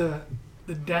have the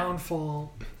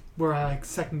downfall where I like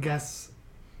second guess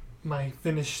my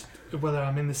finished, whether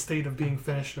I'm in the state of being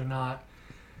finished or not.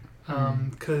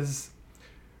 Because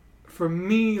for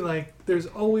me, like there's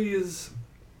always,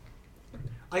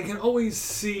 I can always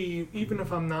see, even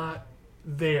if I'm not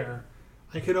there,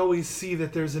 I could always see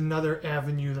that there's another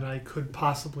avenue that I could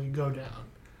possibly go down,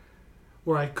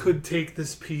 where I could take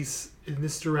this piece in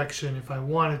this direction if I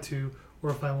wanted to, or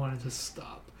if I wanted to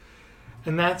stop.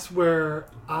 And that's where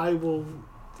I will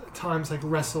at times like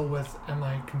wrestle with, am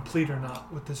I complete or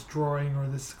not with this drawing or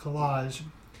this collage.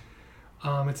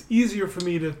 It's easier for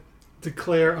me to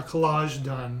declare a collage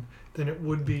done than it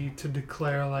would be to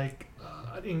declare like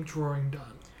an ink drawing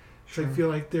done. So I feel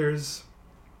like there's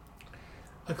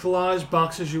a collage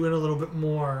boxes you in a little bit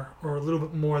more, or a little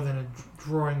bit more than a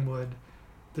drawing would.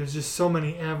 There's just so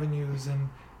many avenues, and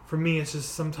for me it's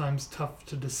just sometimes tough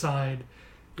to decide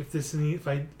if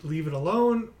I leave it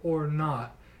alone or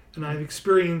not. And I've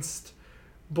experienced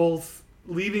both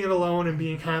leaving it alone and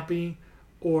being happy,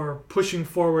 or pushing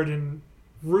forward and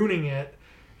ruining it,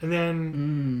 and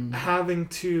then having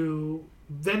to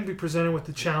then be presented with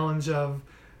the challenge of,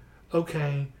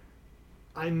 okay,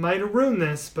 I might have ruined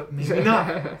this, but maybe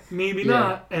not. Maybe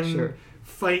not. And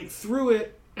fight through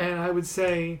it. And I would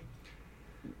say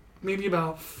maybe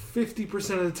about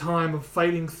 50% of the time of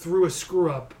fighting through a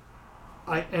screw up,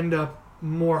 I end up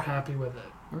more happy with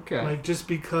it. Okay. Like, just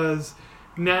because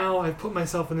now I've put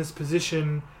myself in this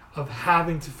position of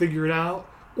having to figure it out,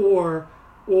 or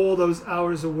all those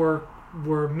hours of work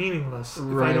were meaninless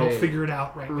if I don't figure it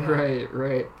out right now.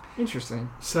 Right. Interesting.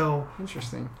 So.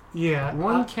 Interesting. Yeah.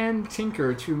 One can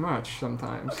tinker too much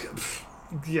sometimes.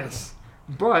 Yes.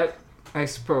 But I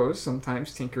suppose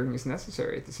sometimes tinkering is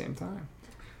necessary at the same time.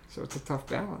 So it's a tough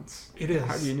balance. It is.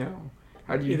 How do you know?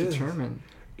 How do you determine?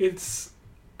 It's,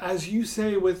 as you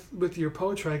say with your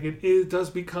poetry, like it does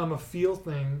become a feel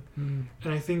thing. And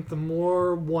I think the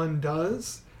more one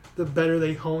does, the better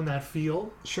they hone that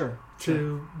feel. Sure.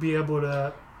 To be able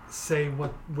to say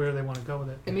where they want to go with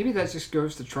it. And maybe that just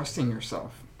goes to trusting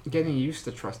yourself. Getting used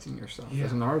to trusting yourself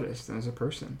as an artist and as a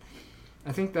person.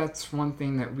 I think that's one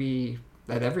thing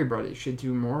that everybody should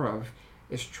do more of,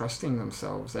 is trusting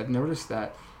themselves. I've noticed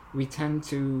that we tend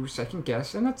to second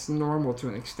guess, and that's normal to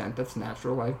an extent. That's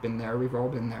natural. I've been there. We've all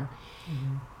been there.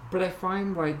 Mm-hmm. But I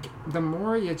find like the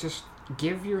more you just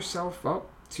give yourself up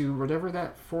to whatever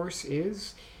that force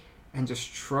is, and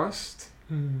just trust,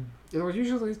 it'll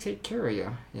usually take care of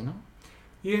you. You know.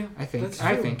 Yeah. I think. That's true.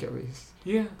 I think at least.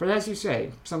 Yeah. But as you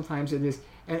say, sometimes it is,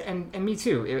 and me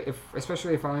too. If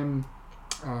especially if I'm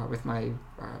with my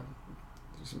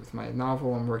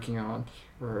novel I'm working on,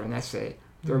 or an essay,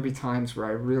 there will be times where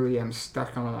I really am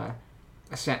stuck on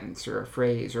a sentence or a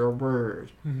phrase or a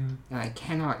word, and I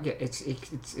cannot get.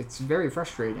 It's very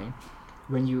frustrating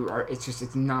when you are.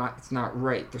 It's not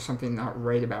right. There's something not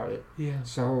right about it. Yeah.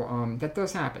 So that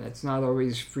does happen. It's not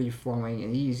always free flowing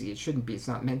and easy. It shouldn't be. It's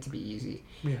not meant to be easy.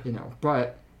 Yeah. You know.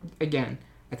 But again,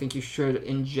 I think you should,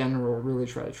 in general, really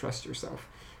try to trust yourself,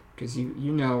 because you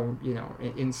know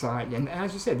inside. And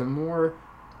as you said, the more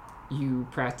you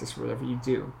practice whatever you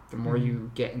do, the more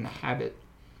you get in the habit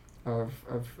of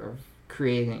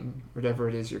creating whatever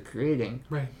it is you're creating,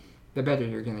 right, the better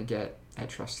you're going to get at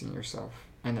trusting yourself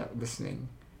and at listening,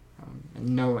 and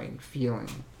knowing, feeling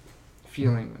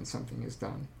when something is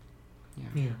done.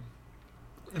 Yeah.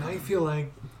 And I feel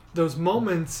like those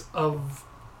moments of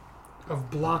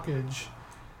blockage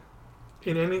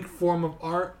in any form of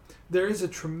art, there is a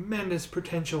tremendous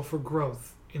potential for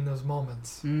growth in those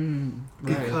moments. Right.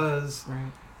 Because,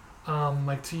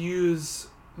 like, to use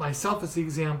myself as the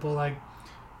example, like,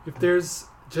 if there's,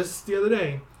 just the other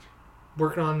day,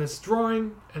 working on this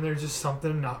drawing, and there's just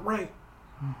something not right.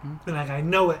 And, like, I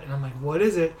know it, and I'm like, what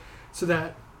is it? So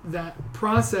that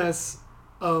process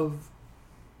of,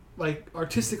 like,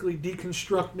 artistically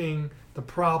deconstructing the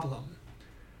problem,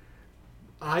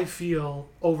 I feel,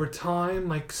 over time,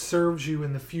 like, serves you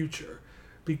in the future.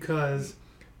 Because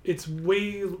it's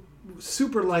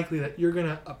super likely that you're going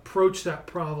to approach that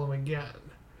problem again.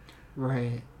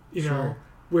 Right. You know,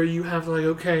 where you have to, like,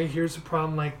 okay, here's the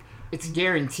problem, like... It's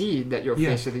guaranteed that you'll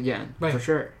face it again. Right. For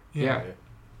sure. Yeah.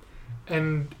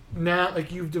 And now,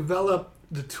 like, you've developed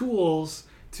the tools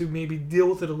to maybe deal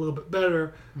with it a little bit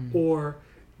better, or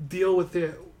deal with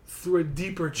it through a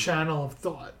deeper channel of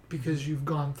thought, because you've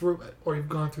gone through it, or you've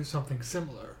gone through something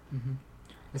similar.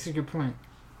 That's a good point.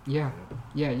 Yeah,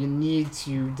 you need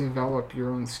to develop your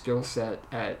own skill set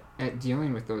at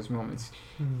dealing with those moments,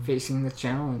 facing the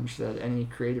challenge that any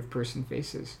creative person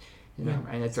faces, you know,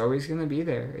 and it's always going to be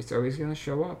there. It's always going to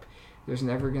show up. There's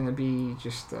never going to be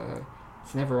just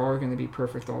it's never all going to be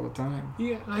perfect all the time.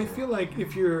 Yeah, and I feel like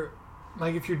if you're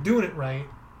doing it right,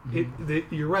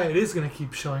 you're right. It is going to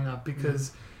keep showing up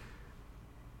because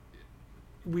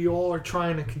we all are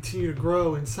trying to continue to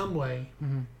grow in some way,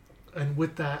 and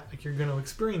with that, like you're going to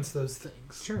experience those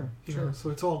things. Sure, You know, so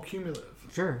it's all cumulative.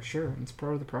 Sure. It's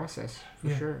part of the process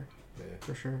for sure. Yeah.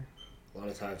 For sure. A lot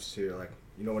of times too, like,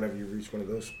 you know, whenever you reach one of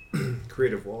those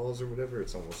creative walls or whatever,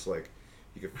 it's almost like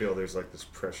you can feel there's like this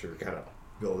pressure kind of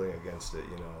building against it.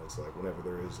 You know, it's like whenever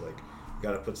there is like you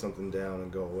got to put something down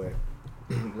and go away.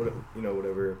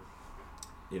 Whatever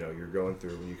you're going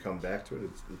through, when you come back to it,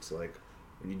 it's like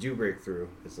when you do break through,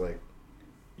 it's like,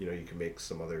 you know, you can make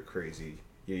some other crazy.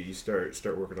 You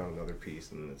start working on another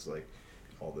piece, and it's like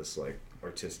all this like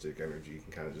artistic energy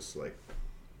can kind of just like,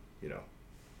 you know,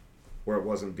 where it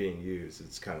wasn't being used,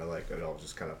 it's kind of like it all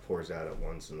just kind of pours out at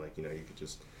once, and like, you know, you could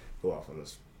just go off on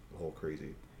this whole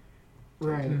crazy.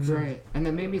 Right. And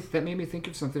that made me think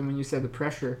of something when you said the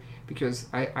pressure, because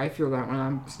I feel that when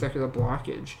I'm stuck at a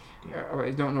blockage, or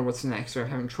I don't know what's next, or I'm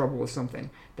having trouble with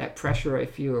something, that pressure I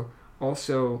feel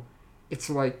also, it's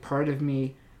like part of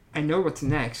me, I know what's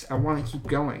next, I want to keep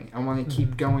going. I want to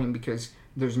keep going because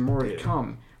there's more to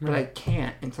come, but I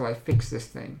can't until I fix this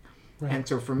thing. Right. And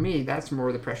so for me, that's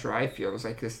more the pressure I feel. It's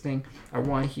like this thing, I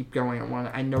want to keep going.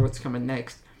 I know what's coming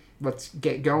next. Let's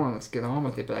get going. Let's get on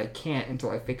with it. But I can't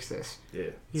until I fix this.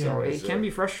 Yeah. So it can be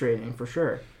frustrating for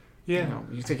sure. Yeah. You know,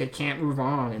 you think I can't move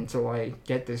on until I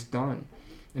get this done.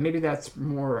 And maybe that's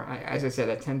more, as I said,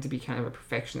 I tend to be kind of a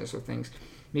perfectionist with things.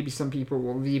 Maybe some people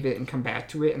will leave it and come back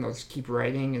to it, and they'll just keep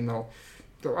writing, and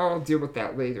I'll deal with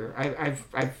that later.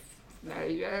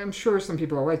 I'm sure some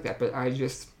people are like that, but maybe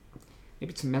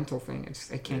it's a mental thing.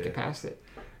 I can't get past it.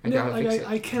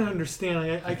 I can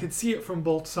understand. I could see it from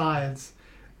both sides,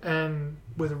 and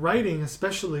with writing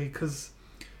especially, because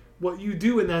what you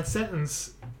do in that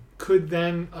sentence could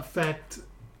then affect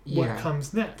what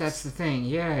comes next. That's the thing.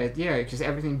 Yeah, because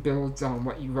everything builds on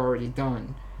what you've already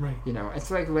done. Right. You know,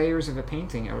 it's like layers of a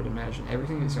painting, I would imagine.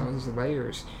 Everything is all these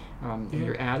layers, and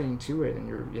you're adding to it,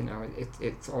 and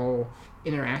it's all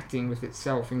interacting with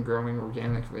itself and growing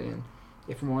organically. And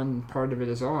if one part of it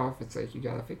is off, it's like you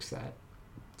gotta fix that.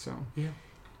 So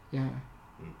yeah.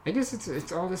 I guess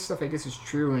it's all this stuff. I guess is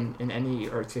true in any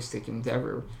artistic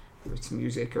endeavor, whether it's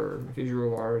music or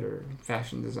visual art or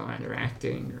fashion design or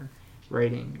acting or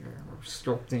writing or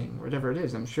sculpting, whatever it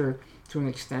is. I'm sure to an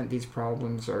extent these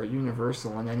problems are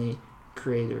universal in any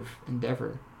creative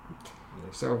endeavor.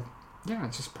 So yeah,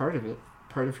 it's just part of it,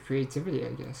 part of creativity, I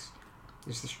guess.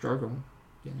 Is the struggle,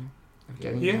 you know, of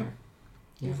getting there.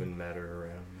 Moving matter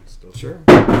around and stuff. Sure.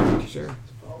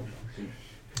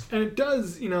 And it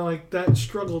does, you know, like that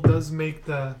struggle does make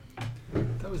that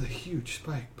was a huge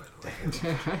spike, by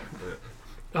the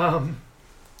way.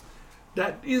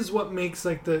 That is what makes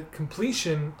like the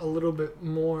completion a little bit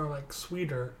more like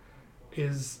sweeter,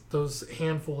 is those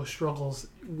handful of struggles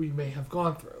we may have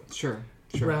gone through. Sure.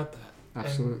 Throughout that.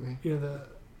 Absolutely. And, you know,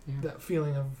 that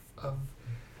feeling of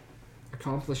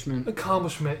accomplishment,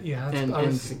 yeah,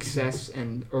 and success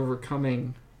and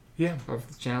overcoming of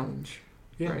the challenge.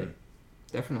 Yeah. Right.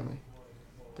 Definitely.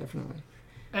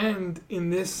 And in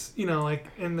this, you know, like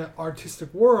in the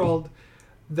artistic world,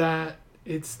 that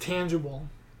it's tangible.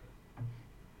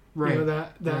 Right. You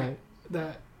know,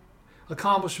 that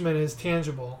accomplishment is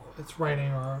tangible. It's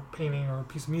writing or painting or a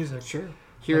piece of music. Sure.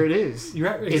 Here it is.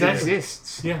 Exactly. It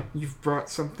exists. Yeah. You've brought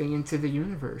something into the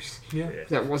universe. Yeah.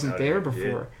 That wasn't there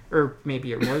before. Or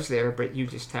maybe it was there, but you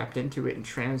just tapped into it and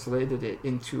translated it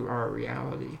into our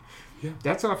reality. Yeah.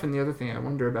 That's often the other thing I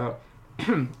wonder about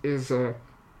is,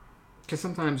 because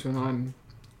sometimes when I'm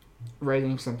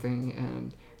writing something,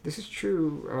 and this is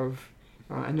true of,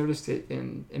 I noticed it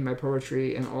in my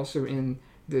poetry and also in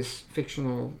this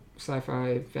fictional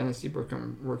sci-fi fantasy book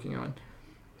I'm working on.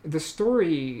 The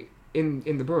story in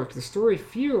the book, the story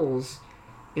feels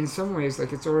in some ways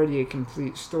like it's already a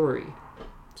complete story.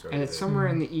 And it's somewhere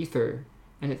in the ether,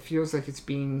 and it feels like it's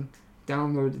being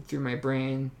downloaded through my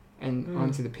brain and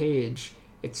onto the page.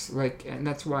 It's like, and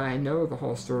that's why I know the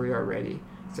whole story already.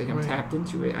 It's like I'm tapped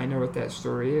into it. I know what that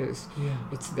story is. Yeah.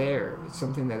 It's there. It's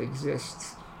something that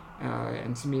exists.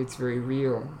 And to me, it's very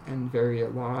real and very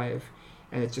alive.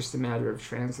 And it's just a matter of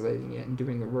translating it and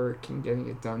doing the work and getting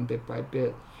it done bit by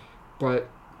bit. But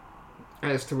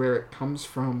as to where it comes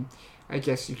from, I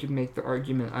guess you could make the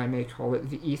argument, I may call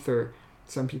it the ether.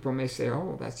 Some people may say,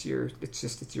 oh, it's your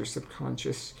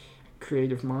subconscious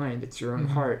creative mind. It's your own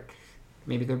heart.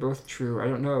 Maybe they're both true. I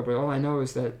don't know. But all I know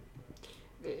is that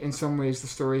in some ways the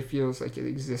story feels like it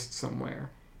exists somewhere.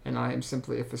 And I am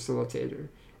simply a facilitator.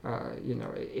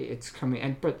 It's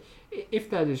coming. But if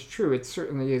that is true, it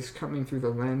certainly is coming through the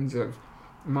lens of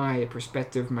my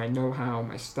perspective, my know-how,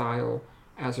 my style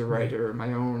as a writer,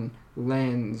 my own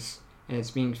lens, and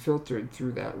it's being filtered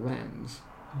through that lens.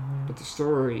 Mm-hmm. But the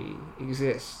story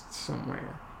exists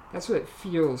somewhere. That's what it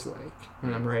feels like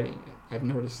when I'm writing it. I've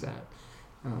noticed that.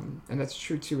 And that's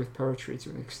true too with poetry to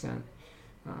an extent.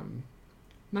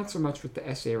 Not so much with the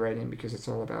essay writing because it's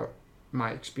all about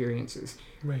my experiences.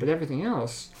 Right. But everything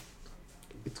else,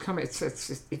 it's coming.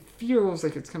 It feels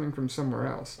like it's coming from somewhere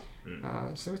else.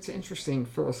 So it's an interesting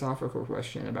philosophical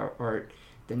question about art,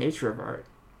 the nature of art,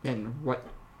 and what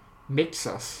makes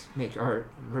us make art.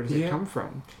 Where does it come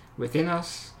from? Within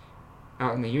us,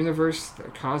 out in the universe, the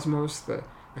cosmos, the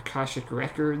Akashic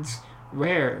records,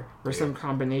 or some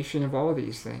combination of all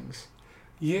these things.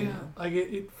 Yeah, like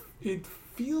it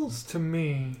feels to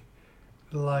me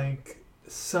like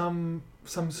some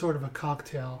sort of a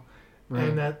cocktail, Right.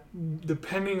 and that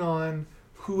depending on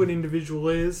who an individual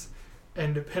is,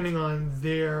 and depending on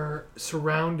their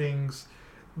surroundings,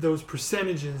 those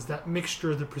percentages, that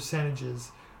mixture of the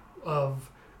percentages of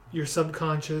your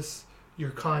subconscious, your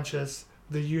conscious,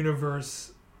 the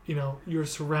universe, your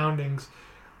surroundings,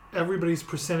 everybody's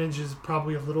percentage is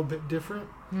probably a little bit different.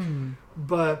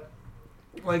 But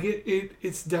like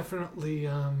it's definitely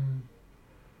I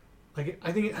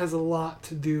think it has a lot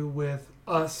to do with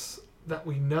us that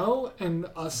we know and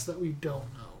us that we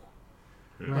don't know.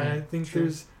 Right. And I think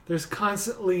there's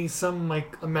constantly some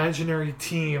like imaginary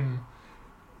team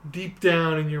deep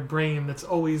down in your brain that's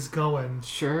always going.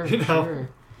 Sure, You know? sure.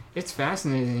 It's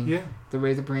fascinating. Yeah. The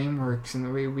way the brain works and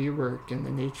the way we work and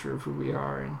the nature of who we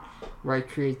are and why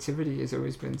creativity has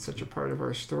always been such a part of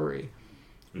our story.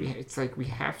 It's like we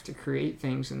have to create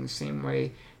things in the same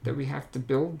way that we have to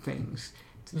build things.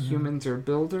 Humans are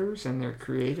builders and they're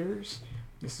creators.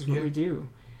 This is what we do.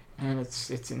 And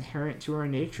it's inherent to our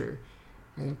nature.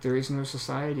 I think there is no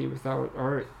society without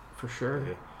art, for sure.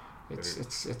 Yeah.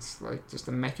 It's like just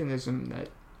a mechanism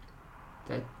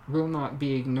that will not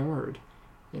be ignored.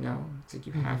 It's like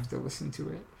you have to listen to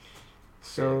it.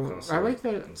 So I like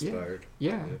that. Inspired.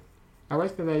 Yeah. I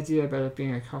like that idea about it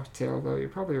being a cocktail, though. You're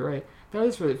probably right. That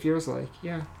is what it feels like.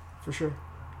 Yeah, for sure.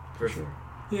 For sure.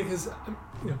 Yeah, because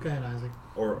go ahead, Isaac.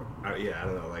 Or I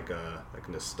don't know, like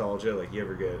nostalgia. Like you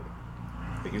ever get,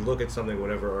 like you look at something,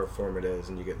 whatever art form it is,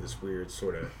 and you get this weird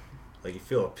sort of, like you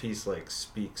feel a piece like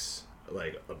speaks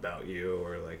like about you,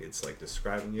 or like it's like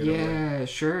describing you. Yeah,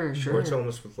 sure. Or it's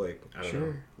almost with like I don't know,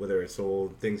 Sure. whether it's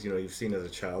old things you've seen as a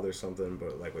child or something,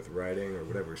 but like with writing or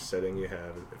whatever setting you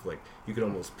have, if like you could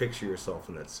almost picture yourself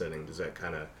in that setting, does that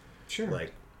kind of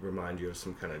like remind you of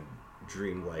some kind of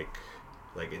dream-like,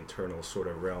 like internal sort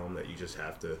of realm that you just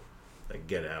have to like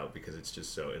get out because it's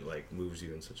just so it like moves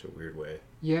you in such a weird way?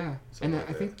 Yeah, Something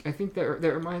and like I think that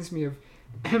reminds me of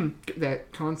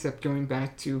that concept going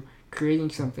back to creating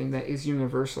something that is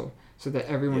universal, so that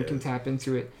everyone can tap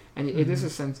into it. And it is a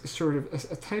sense, sort of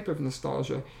a type of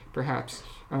nostalgia, perhaps.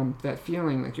 That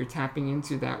feeling like you're tapping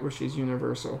into that which is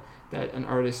universal, that an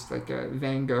artist like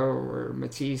Van Gogh or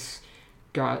Matisse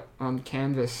got on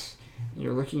canvas. And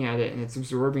you're looking at it and it's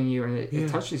absorbing you and it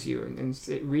touches you and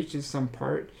it reaches some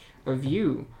part of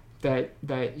you that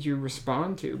you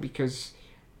respond to because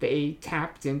they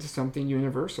tapped into something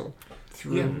universal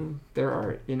through their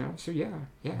art, So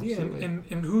absolutely.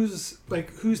 And who's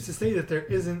to say that there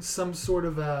isn't some sort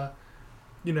of a,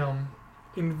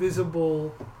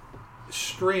 invisible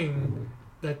string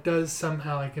that does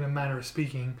somehow, like in a matter of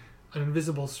speaking, an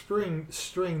invisible string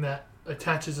that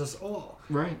attaches us all,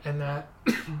 right? And that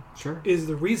sure is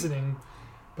the reasoning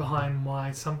behind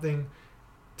why something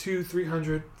 200,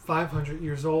 300, 500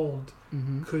 years old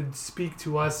could speak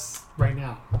to us right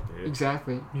now.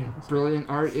 Exactly. Yeah. Brilliant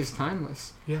art is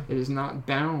timeless. Yeah. It is not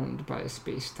bound by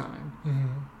space-time.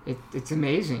 Mm-hmm. It's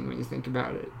amazing when you think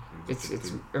about it.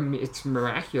 It's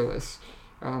miraculous,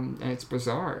 and it's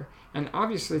bizarre. And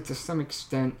obviously, to some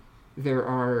extent, there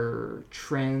are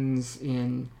trends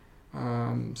in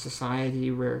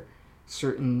society where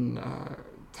certain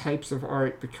types of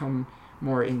art become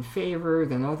more in favor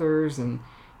than others, and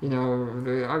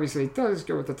obviously it does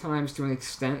go with the times to an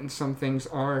extent, and some things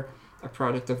are a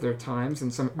product of their times,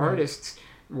 and some artists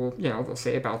will, they'll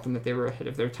say about them that they were ahead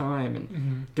of their time,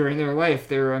 and during their life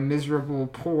they were a miserable,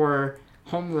 poor,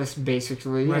 homeless,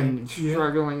 basically, and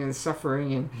struggling and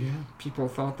suffering, and people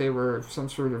thought they were some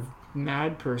sort of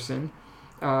mad person,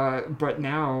 but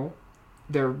now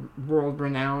they're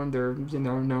world-renowned, they're,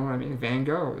 known. I mean, Van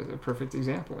Gogh is a perfect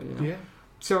example, Yeah.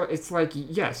 So it's like,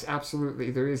 yes,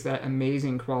 absolutely, there is that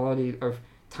amazing quality of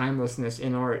timelessness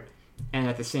in art, and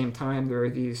at the same time, there are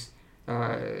these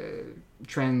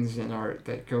trends in art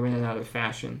that go in and out of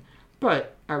fashion.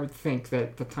 But I would think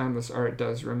that the timeless art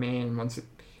does remain once it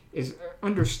is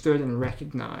understood and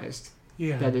recognized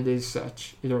Yeah. that it is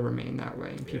such. It'll remain that way,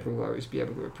 and people will always be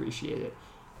able to appreciate it.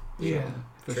 Yeah.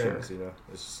 For Trends, sure. you know,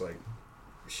 it's just like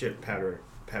shit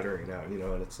patterning out, you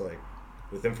know, and it's like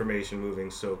with information moving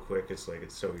so quick, it's like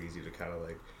it's so easy to kind of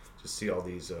like just see all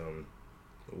these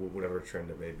whatever trend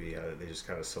it may be, they just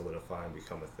kind of solidify and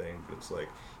become a thing. But it's like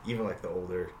even like the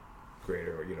older,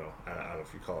 greater, or, you know, I don't know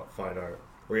if you call it fine art,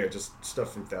 or yeah, just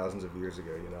stuff from thousands of years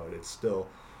ago, you know, it's still,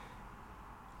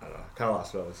 I don't know, kind of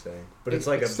lost what I was saying, but it's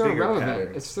like it's a still bigger relevant.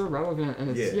 pattern. It's still relevant,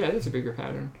 and it's Yeah. it is a bigger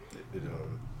pattern.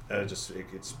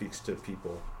 It speaks to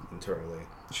people internally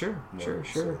Sure, more sure.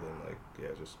 so than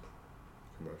like just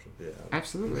commercial. Yeah.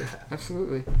 Absolutely,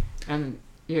 absolutely. And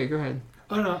yeah, go ahead.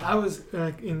 I don't know. I was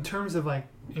in terms of like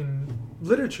in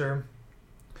literature,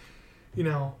 you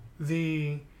know,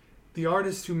 the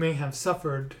artists who may have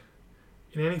suffered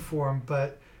in any form,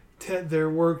 but their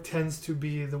work tends to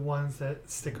be the ones that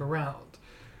stick around.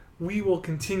 We will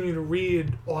continue to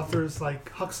read authors like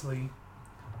Huxley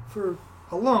for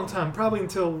a long time, probably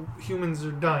until humans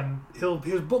are done.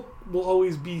 His book will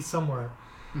always be somewhere.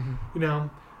 Mm-hmm. You know,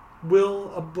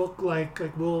 will a book like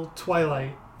will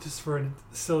Twilight, just for a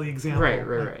silly example,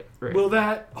 Right. will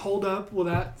that hold up? Will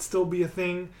that still be a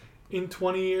thing in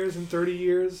 20 years, in 30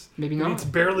 years? Maybe I mean, not. it's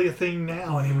barely a thing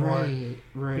now anymore.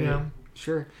 Right. You know?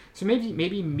 Sure. So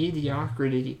maybe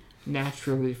mediocrity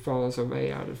naturally falls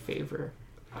away out of favor.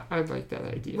 I like that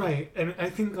idea. Right, and I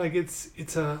think like it's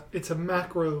a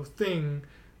macro thing,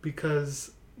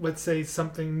 because let's say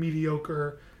something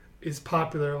mediocre is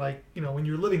popular, like, you know, when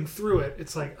you're living through it,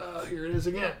 it's like, oh, here it is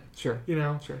again. Sure. You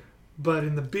know? Sure. But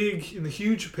in the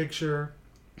huge picture,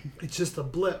 it's just a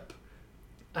blip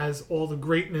as all the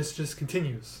greatness just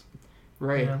continues.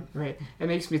 Right. Yeah. Right. It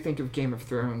makes me think of Game of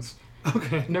Thrones.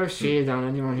 Okay. No shade on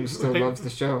anyone who still Right. loves the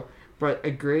show, but a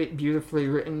great, beautifully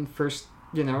written first,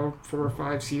 4 or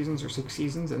 5 seasons or 6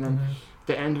 seasons, and then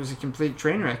the end was a complete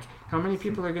train wreck. How many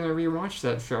people are going to rewatch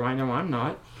that show? I know I'm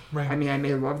not. Right. I mean, I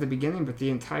may love the beginning, but the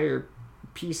entire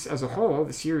piece as a whole,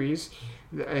 the series,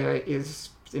 is,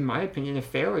 in my opinion, a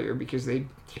failure because they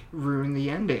ruined the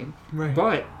ending. Right.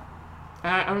 But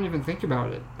I don't even think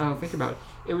about it. I don't think about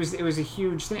it. It was a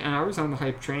huge thing, and I was on the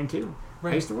hype train too.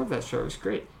 Right. I used to love that show. It was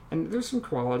great. And there's some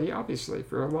quality, obviously,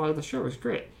 for a lot of the show. It was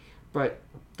great. But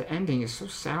the ending is so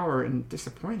sour and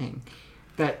disappointing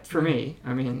that, for me,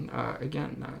 I mean,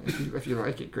 again, if you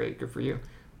like it, great, good for you.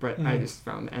 But I just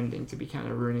found the ending to be kind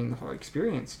of ruining the whole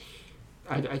experience.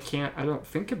 I don't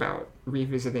think about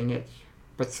revisiting it,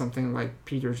 but something like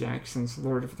Peter Jackson's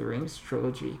Lord of the Rings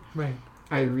trilogy, Right.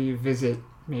 I revisit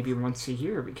wasn't once a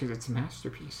year because it's a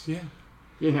masterpiece. Yeah.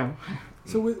 You know?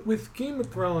 So with Game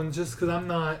of Thrones, just because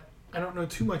I don't know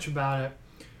too much about it,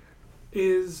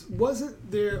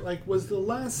 was the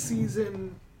last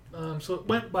season, so it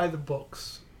went by the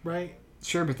books, right?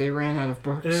 Sure, but they ran out of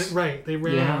books. And then, they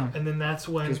ran Yeah. out, and then that's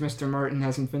when, Because Mr. Martin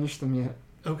hasn't finished them yet.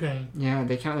 okay, Yeah,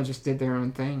 they kind of just did their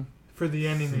own thing. for the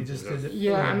ending they just did it.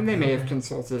 Yeah, I mean, they may have Okay.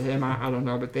 consulted him. I don't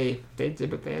know, but they did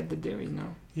what they had to do, you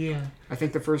know. Yeah. I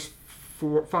think the first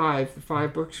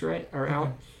five books, right, are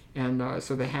out, and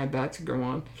so they had that to go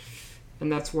on.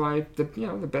 And that's why the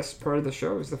best part of the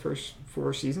show is the first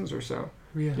 4 seasons or so.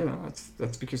 Yeah. You know,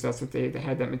 that's because that's what they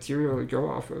had that material to go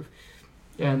off of.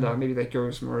 And maybe that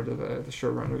goes more to the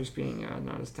showrunners being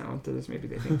not as talented as maybe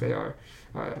they think they are,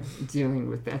 dealing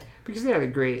with that. Because they had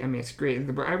it's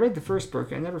great. I read the first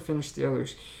book. I never finished the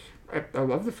others. I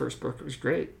love the first book. It was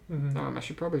great. Mm-hmm. I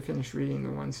should probably finish reading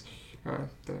the ones,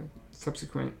 the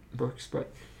subsequent books.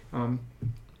 But,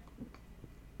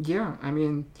 yeah, I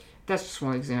mean, that's just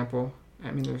one example.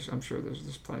 I mean, I'm sure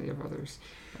there's plenty of others.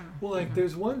 Well,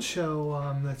 there's one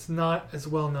show that's not as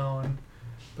well known,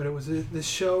 but it was this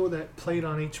show that played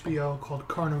on HBO called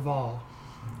Carnival.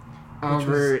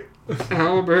 Albert.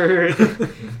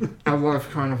 I love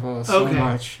Carnival so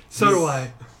much. So do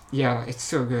I. Yeah, it's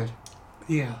so good.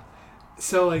 Yeah.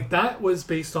 So that was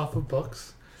based off of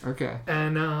books. Okay.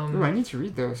 And I need to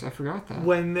read those. I forgot that.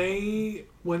 when they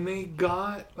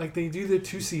got they do the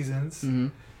 2 seasons, Mm-hmm.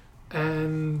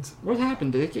 and What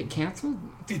happened? Did it get canceled?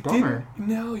 It's a it bummer. didn't.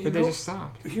 No, But they just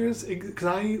stopped. because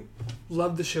I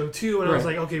loved the show too, and I was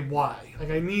Right. like, okay, why?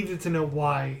 I needed to know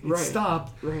why it Right.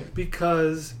 stopped, Right.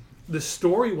 because the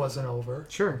story wasn't over.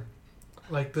 Sure.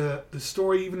 The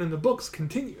story, even in the books,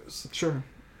 continues. Sure.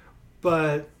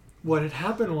 But what had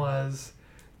happened was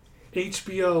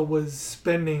HBO was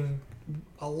spending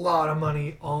a lot of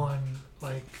money on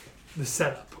the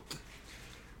setup,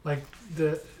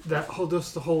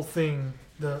 the whole thing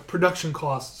the production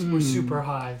costs were super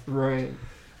high, Right.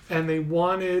 and they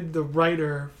wanted the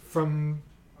writer, from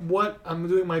what I'm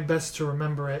doing my best to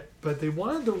remember it, but they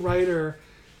wanted the writer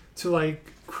to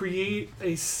like create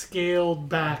a scaled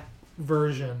back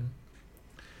version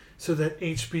so that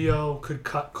HBO could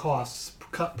cut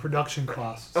production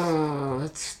costs. Oh,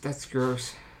 that's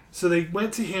gross. So they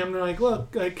went to him. They're like,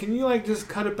 "Look, can you like just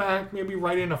cut it back? Maybe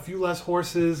write in a few less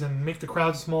horses and make the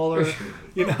crowd smaller.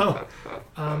 You know,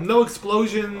 no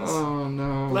explosions, Oh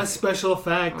no. less special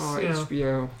effects. Oh, you know."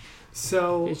 HBO.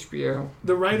 So HBO.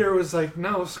 the writer was like,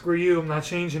 "No, screw you. I'm not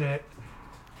changing it."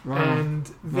 Wow.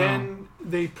 And then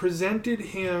they presented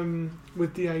him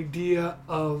with the idea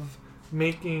of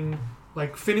making,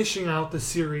 like, finishing out the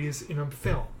series in a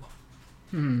film.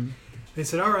 They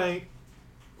said, "All right,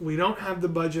 we don't have the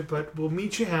budget, but we'll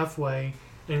meet you halfway.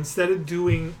 And instead of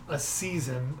doing a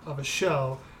season of a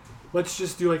show, let's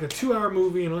just do like a 2-hour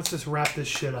movie and let's just wrap this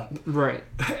shit up." Right.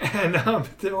 And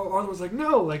Arthur was like,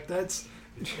 "No, like I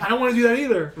don't want to do that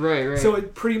either." Right. So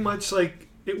it pretty much like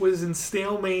it was in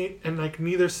stalemate, and like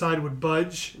neither side would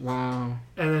budge. Wow.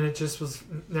 And then it just was.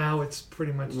 Now it's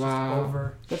pretty much just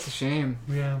over. That's a shame.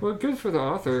 Yeah. Well, good for the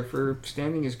author for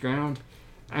standing his ground.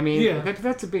 I mean, Yeah.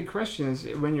 that's a big question. Is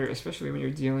especially when you're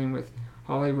dealing with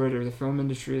Hollywood or the film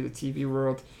industry, or the TV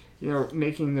world,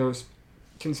 making those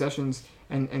concessions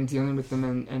and dealing with them,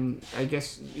 and I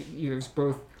guess there's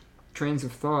both trains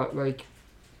of thought. Like,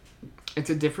 it's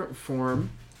a different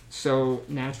form, so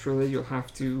naturally you'll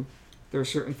have to. There are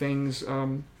certain things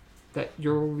that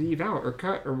you'll leave out or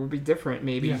cut or will be different.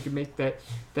 Maybe you can make that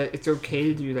it's okay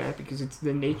to do that because it's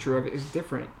the nature of it is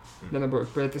different than a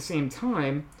book. But at the same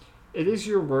time, it is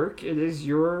your work. It is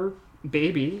your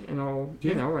baby and all.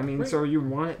 I mean, so you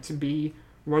want it to be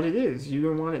what it is. You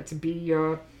don't want it to be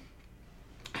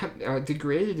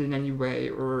degraded in any way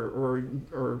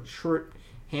or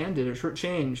short-handed or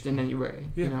short-changed in any way.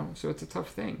 So it's a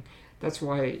tough thing. That's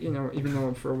why, even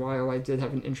though for a while I did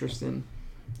have an interest in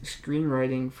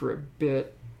screenwriting for a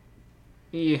bit,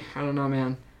 I don't know,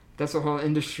 man. That's a whole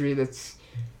industry that's,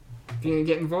 if you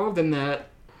get involved in that,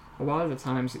 a lot of the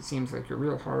times it seems like a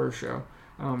real horror show.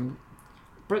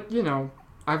 But,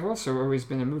 I've also always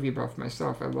been a movie buff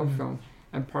myself. I love film.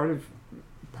 And part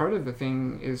of the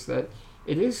thing is that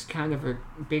it is kind of a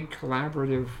big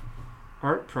collaborative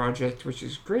art project, which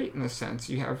is great in a sense.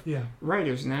 You have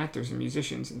writers and actors and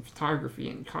musicians and photography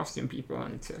and costume people,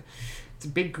 and it's a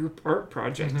big group art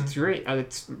project. It's great at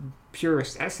its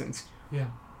purest essence. Yeah.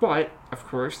 But of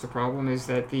course, the problem is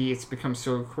that it's become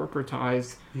so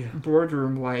corporatized,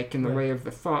 boardroom-like in the way of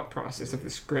the thought process of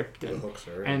the script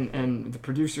and the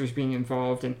producers being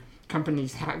involved and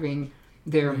companies having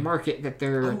their market that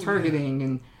they're targeting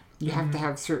and. You have to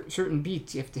have certain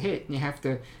beats you have to hit, and you have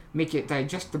to make it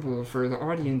digestible for the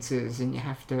audiences, and you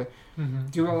have to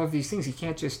do all of these things. You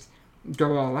can't just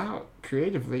go all out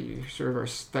creatively. You sort of are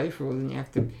stifled, and you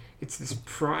have to. It's this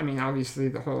I mean, obviously,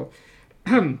 the whole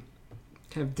kind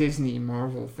of Disney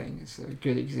Marvel thing is a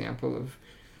good example of.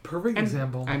 Perfect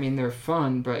example. I mean, they're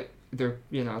fun, but they're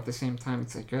at the same time,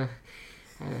 it's like, I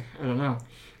don't know.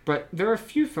 But there are a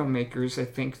few filmmakers I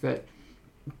think that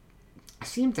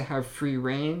seem to have free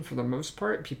reign for the most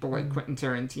part. People like Quentin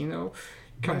Tarantino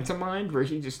come to mind, where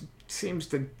he just seems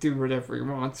to do whatever he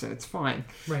wants and it's fine.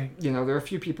 Right. There are a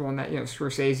few people in that,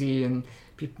 Scorsese and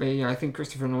people. I think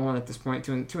Christopher Nolan at this point,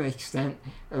 to an extent,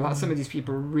 some of these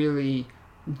people really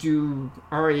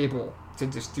are able to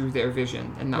just do their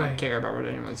vision and not care about what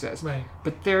anyone says. Right.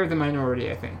 But they're the minority,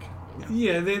 I think.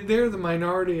 Yeah, they're the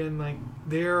minority, and like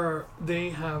they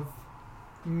have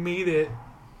made it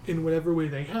in whatever way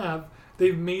they have.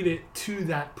 They've made it to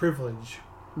that privilege.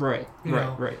 Right.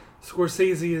 Right.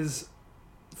 Scorsese is,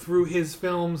 through his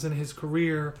films and his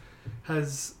career,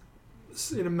 has,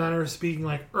 in a manner of speaking,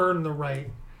 like earned the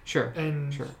right. Sure.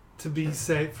 And to be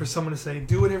for someone to say,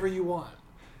 do whatever you want.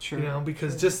 Sure.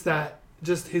 Because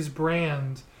just his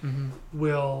brand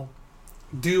will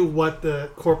do what the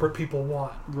corporate people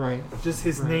want. Right. Just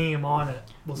his name on it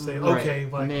will say, okay,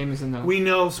 like, the name is enough. We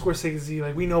know Scorsese,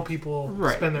 like we know people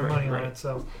spend their money on it.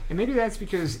 So, and maybe that's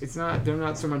because they're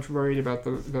not so much worried about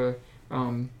the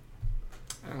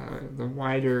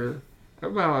wider.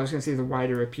 Well, I was going to say the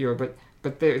wider appeal,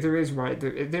 but there is wide.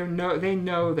 They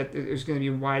know that there's going to be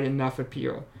wide enough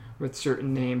appeal with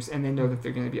certain names, and they know that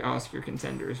they're going to be Oscar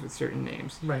contenders with certain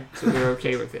names. Right. So they're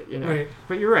okay with it, Right.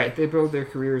 But you're right. They build their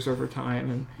careers over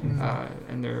time,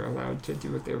 and they're allowed to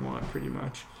do what they want, pretty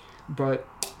much. But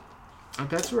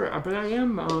that's where. But I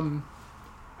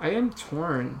am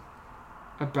torn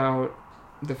about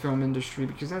the film industry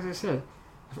because, as I said,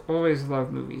 I've always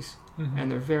loved movies,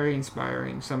 and they're very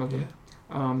inspiring. Some of them,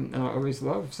 and I always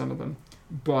love some of them.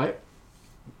 But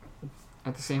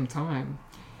at the same time,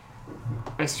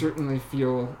 I certainly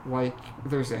feel like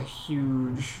there's a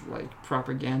huge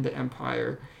propaganda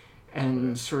empire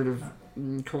and sort of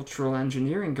cultural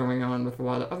engineering going on with a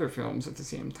lot of other films at the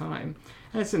same time.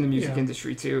 And it's in the music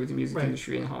industry too. The music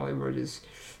industry in Hollywood is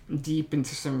deep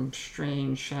into some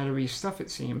strange, shadowy stuff, it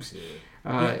seems.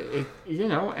 And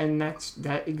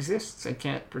that exists. I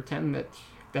can't pretend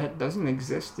that doesn't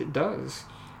exist. It does.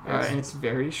 And it's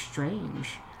very strange.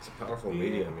 It's a powerful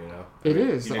medium, It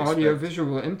is, the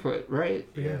audio-visual input, right?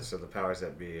 Yeah, so the powers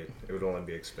that be, it would only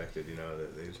be expected,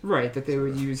 that they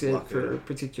would use it for a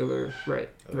particular, right.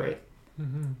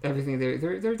 Mm-hmm. Everything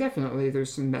there definitely,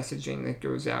 there's some messaging that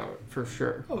goes out, for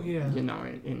sure. Oh, yeah.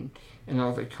 In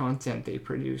all the content they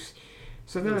produce.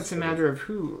 So then it's a matter of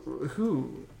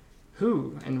who,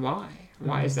 and why.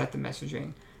 Why is that the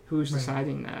messaging? Who's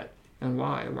deciding that, and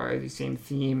why? Why are these same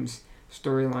themes,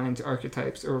 storylines,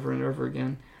 archetypes over and over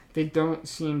again? They don't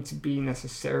seem to be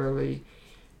necessarily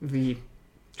the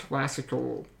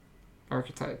classical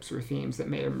archetypes or themes that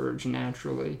may emerge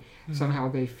naturally. Mm-hmm. Somehow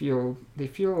they feel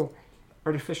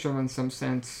artificial in some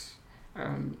sense,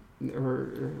 or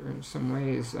in some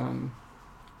ways. I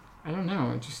don't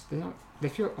know. They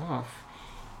feel off.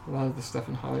 A lot of the stuff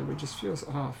in Hollywood just feels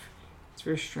off. It's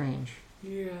very strange.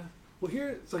 Yeah. Well,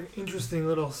 here's an interesting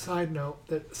little side note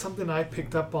that something I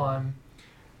picked up on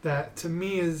that to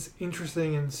me is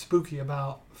interesting and spooky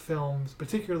about films,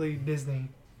 particularly Disney.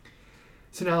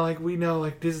 So now, we know,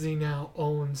 Disney now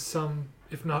owns some,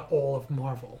 if not all, of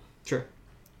Marvel. Sure.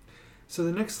 So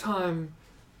the next time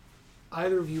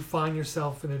either of you find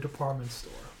yourself in a department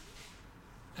store,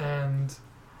 and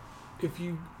if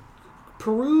you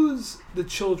peruse the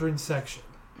children's section,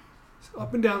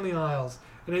 up and down the aisles,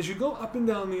 and as you go up and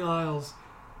down the aisles,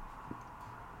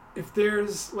 if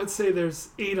let's say there's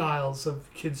 8 aisles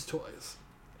of kids' toys,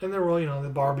 and they're all, the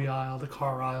Barbie aisle, the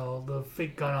car aisle, the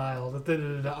fake gun aisle, the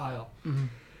da-da-da-da aisle. Mm-hmm.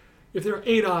 If there are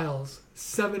 8 aisles,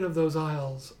 7 of those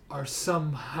aisles are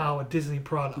somehow a Disney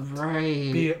product.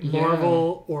 Right. Be it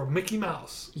Marvel or Mickey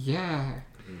Mouse. Yeah.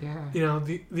 Yeah.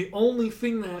 The only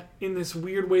thing that, in this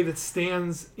weird way, that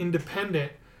stands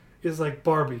independent is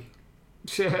Barbie.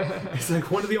 It's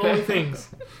one of the only things.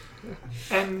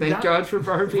 And Thank God for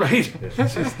Barbie. Right?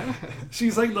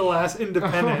 She's the last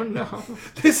independent. Oh, no.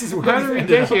 This is where how did we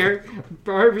get here?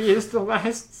 Barbie is the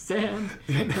last stand.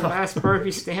 The last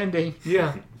Barbie standing.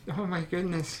 Yeah. Oh my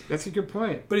goodness. That's a good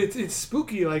point. But it's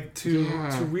spooky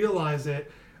to realize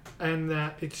it, and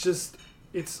that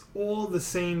it's all the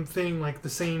same thing, the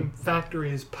same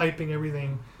factory is piping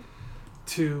everything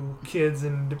to kids,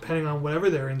 and depending on whatever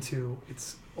they're into,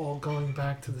 it's all going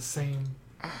back to the same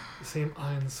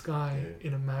eye in the sky,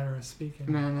 in a manner of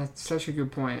speaking. Man, that's such a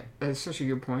good point.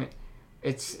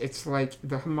 It's like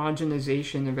the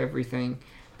homogenization of everything,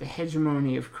 the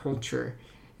hegemony of culture.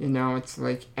 It's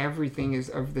like everything is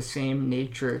of the same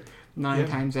nature. 9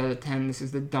 times out of 10, this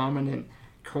is the dominant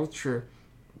culture.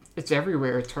 It's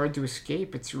everywhere. It's hard to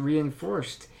escape. It's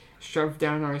reinforced, shoved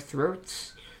down our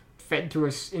throats, fed to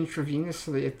us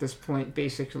intravenously at this point,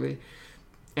 basically.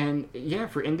 And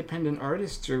for independent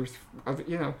artists, or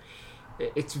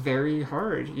it's very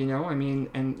hard.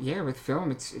 With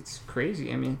film, it's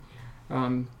crazy.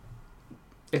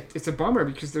 It's a bummer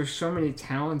because there's so many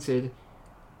talented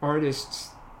artists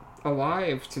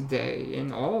alive today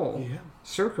in all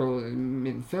circles,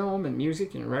 in film and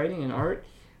music and writing and art,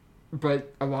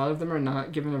 but a lot of them are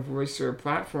not given a voice or a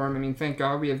platform. Thank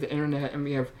God we have the internet and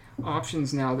we have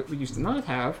options now that we used to not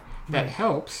have. That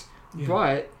helps,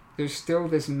 but there's still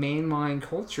this mainline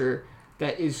culture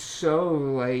that is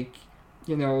so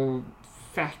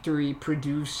factory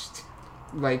produced,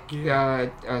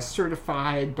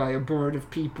 certified by a board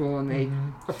of people, and they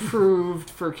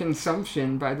approved for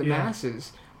consumption by the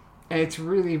masses. And it's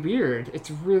really weird. It's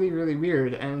really, really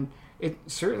weird. And it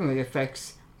certainly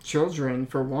affects children,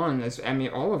 for one,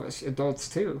 all of us, adults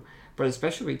too, but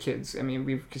especially kids.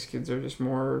 Because kids are just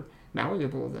more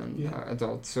malleable than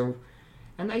adults. So,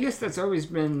 and I guess that's always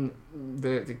been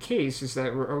the case, is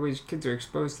that kids are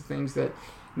exposed to things that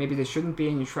maybe they shouldn't be,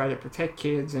 and you try to protect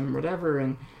kids and whatever,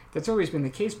 and that's always been the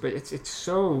case, but it's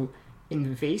so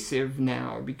invasive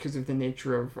now because of the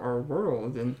nature of our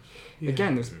world. And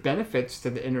again, there's benefits to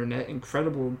the internet,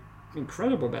 incredible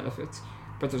benefits,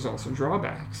 but there's also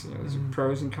drawbacks. There's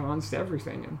pros and cons to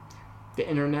everything. And the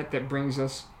internet that brings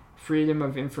us freedom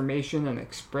of information and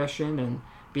expression and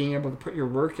being able to put your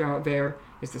work out there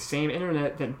is the same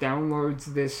internet that downloads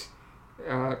this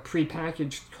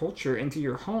prepackaged culture into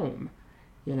your home.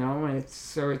 And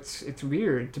it's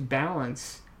weird to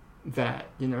balance that,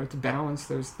 to balance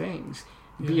those things.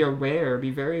 Be aware.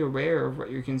 Be very aware of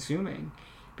what you're consuming,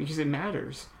 because it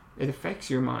matters. It affects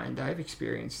your mind. I've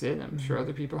experienced it. I'm sure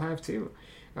other people have too.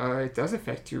 It does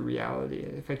affect your reality.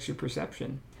 It affects your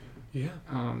perception. Yeah.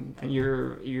 And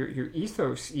your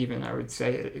ethos, even, I would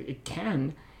say, it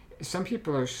can. Some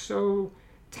people are so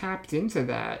tapped into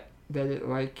that it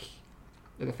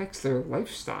affects their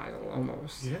lifestyle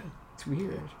almost. Yeah. It's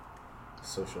weird.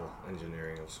 Social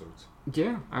engineering of sorts.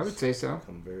 Yeah, I would say so.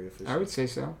 Become very efficient. I would say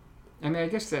so. I mean, I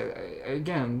guess that,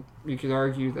 again, you could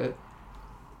argue that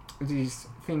these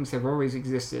things have always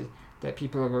existed, that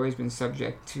people have always been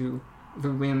subject to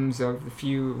the whims of the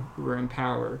few who are in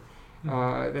power.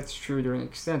 That's true to an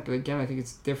extent, but again, I think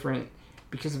it's different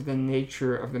because of the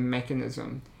nature of the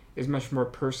mechanism is much more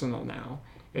personal now.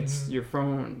 It's your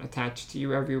phone attached to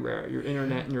you everywhere, your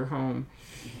internet in your home,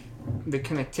 the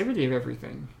connectivity of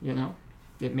everything, you know?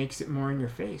 It makes it more in your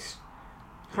face.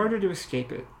 Harder to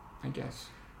escape it, I guess.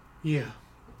 Yeah.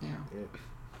 Yeah.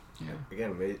 Yeah.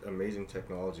 Again, amazing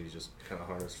technology, just kind of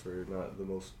harnessed for not the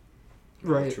most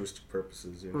Right. altruistic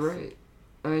purposes. You know? Right.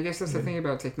 And I guess that's the thing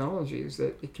about technology, is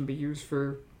that it can be used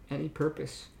for any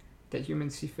purpose that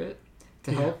humans see fit,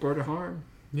 to help or to harm.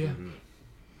 Yeah. Mm-hmm.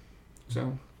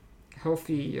 So,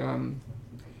 healthy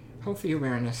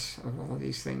awareness of all of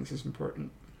these things is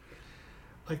important.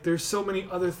 Like, there's so many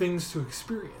other things to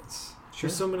experience. Sure.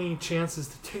 There's so many chances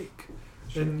to take.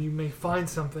 Sure. And you may find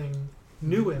something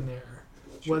new in there.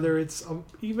 Sure. Whether it's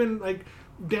even, like,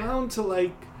 down to,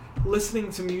 like,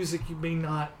 listening to music you may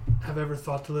not have ever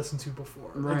thought to listen to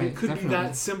before. Right, Like, it could definitely. be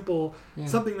that simple. Yeah.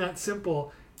 Something that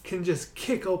simple can just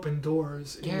kick open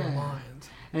doors in your Yeah. mind.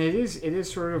 And it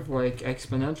is sort of like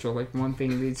exponential, like one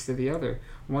thing leads to the other.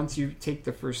 Once you take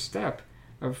the first step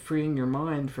of freeing your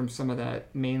mind from some of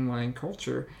that mainline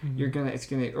culture, it's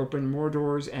gonna open more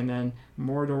doors, and then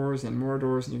more doors and more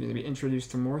doors, and you're gonna be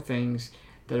introduced to more things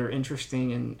that are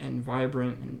interesting and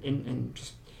vibrant and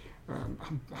just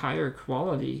higher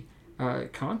quality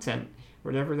content,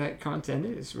 whatever that content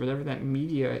is, whatever that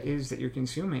media is that you're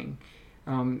consuming.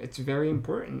 It's very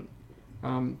important.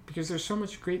 Because there's so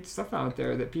much great stuff out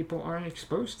there that people aren't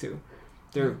exposed to,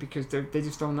 because they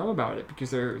just don't know about it, because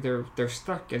they're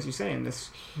stuck, as you say, in this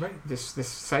this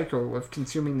cycle of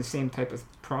consuming the same type of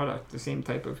product, the same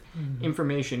type of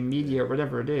information, media,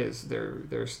 whatever it is.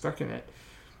 They're stuck in it.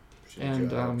 Shitty And,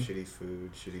 job, shitty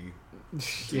food, shitty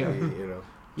TV, yeah, you know.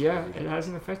 yeah, it has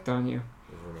an effect on you.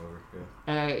 Over and over,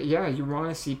 yeah. And you want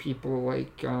to see people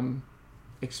like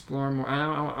explore more.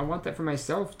 I want that for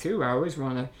myself too. I always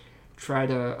want to try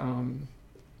to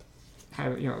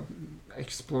have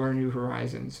explore new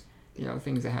horizons,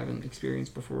 things I haven't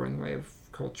experienced before in the way of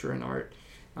culture and art.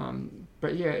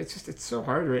 But yeah, it's so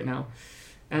hard right now,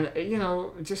 and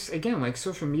just again, like,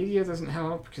 social media doesn't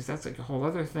help, because that's like a whole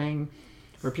other thing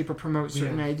where people promote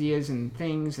certain ideas and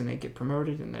things, and they get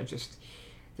promoted, and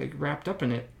they're wrapped up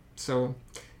in it. So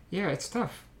yeah, it's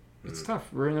tough. It's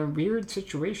tough. We're in a weird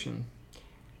situation.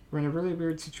 We're in a really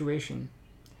weird situation.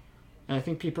 And I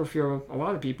think a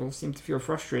lot of people seem to feel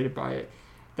frustrated by it.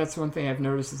 That's one thing I've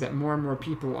noticed, is that more and more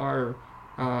people are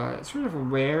sort of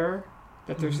aware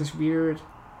that there's this weird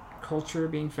culture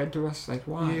being fed to us. Like,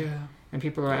 why? Yeah. And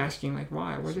people are asking, like,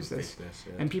 why? What is this?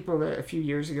 And people that a few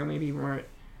years ago maybe weren't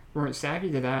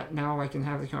savvy to that, now I can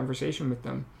have the conversation with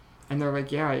them. And they're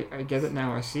like, yeah, I get it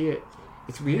now. I see it.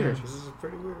 It's weird. This is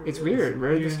pretty weird. It's weird.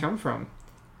 Where did this come from?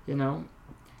 And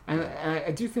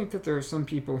I do think that there are some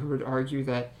people who would argue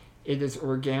that it is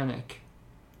organic,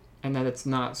 and that it's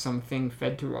not something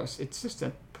fed to us. It's just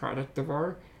a product of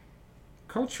our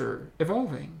culture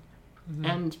evolving.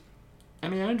 And I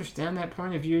mean, I understand that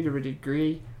point of view to a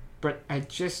degree, but I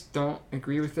just don't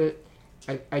agree with it.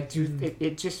 I do.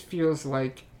 It just feels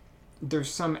like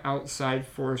there's some outside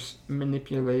force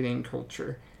manipulating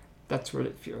culture. That's what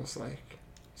it feels like.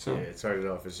 So yeah, it's hard to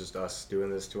know if it's just us doing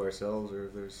this to ourselves, or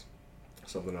if there's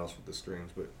something else with the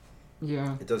strings, but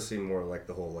yeah, it does seem more like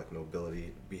the whole, like,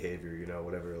 nobility behavior,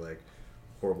 whatever, like,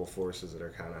 horrible forces that are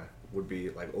kind of would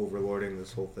be, like, overlording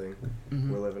this whole thing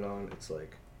we're living on. It's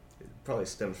like, it probably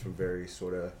stems from very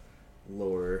sort of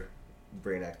lower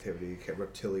brain activity,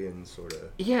 reptilian sort of.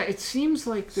 Yeah, it seems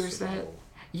like there's that.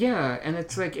 Yeah, and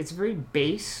it's like, it's very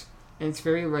base, and it's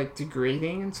very, like,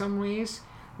 degrading in some ways.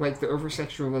 Like, the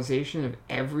over-sexualization of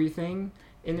everything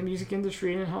in the music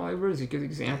industry and in Hollywood is a good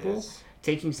example. Yes.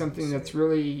 Taking something that's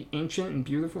really ancient and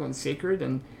beautiful and sacred,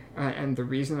 and the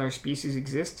reason our species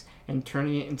exists, and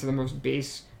turning it into the most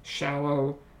base,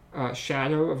 shallow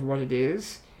shadow of what it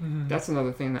is. That's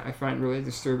another thing that I find really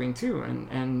disturbing too,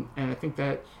 and I think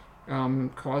that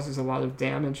causes a lot of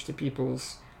damage to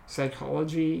people's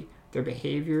psychology, their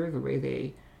behavior, the way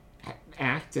they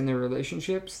act in their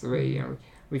relationships, the way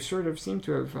we've sort of seemed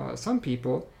to have, some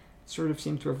people sort of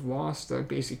seem to have lost a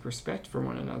basic respect for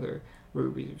one another, where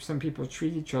some people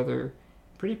treat each other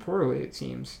pretty poorly, it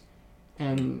seems.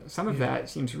 And some of that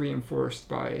seems reinforced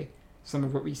by some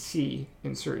of what we see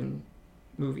in certain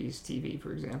movies, TV,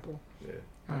 for example. Yeah.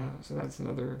 So that's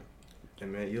another...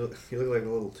 And man, you look like the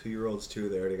little 2-year-olds too.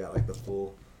 They already got like the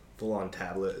full-on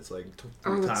tablet. It's like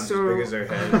three times as big as their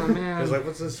head. Oh, man. It's like,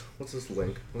 what's this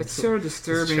link? It's so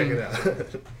disturbing. Let's check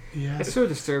it out. Yeah. It's so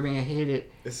disturbing. I hate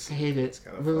it. I hate it. It's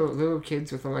kind of Little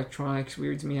kids with electronics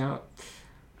weirds me out.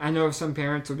 I know some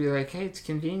parents will be like, "Hey, it's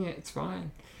convenient. It's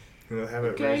fine. Have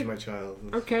it raise my child."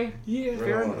 Okay. Yeah.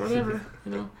 Fair, whatever.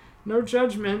 No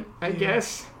judgment, I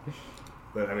guess.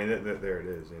 But I mean, there it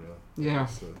is. Yeah.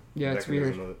 It's the Yeah, it's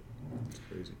weird. mechanism of it. It's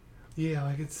crazy. Yeah,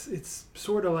 like it's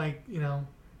sort of like,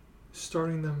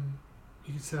 starting them,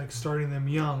 you could say like starting them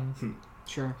young.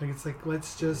 Sure. Like it's like,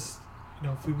 let's just,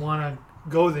 if we want to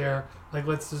go there, like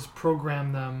let's just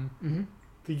program them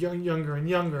the younger and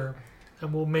younger,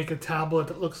 and we'll make a tablet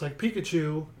that looks like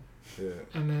Pikachu,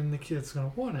 and then the kid's going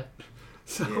to want it.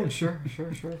 So Yeah. Sure.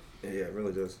 Yeah, it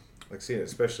really does. Like seeing it,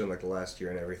 especially in like the last year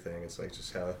and everything, it's like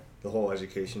just how the whole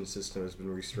education system has been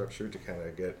restructured to kind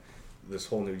of get this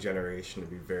whole new generation to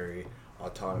be very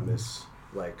autonomous,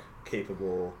 like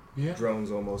capable drones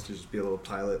almost, to just be able to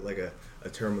pilot like a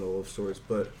terminal of sorts.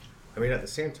 But I mean, at the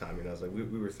same time, I was like, we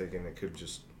were thinking it could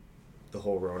just, the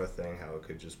whole Rona thing, how it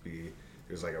could just be,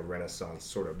 there's like a renaissance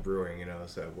sort of brewing,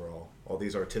 so that we're all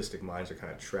these artistic minds are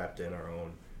kind of trapped in our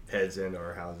own heads and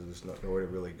our houses, nowhere to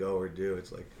really go or do.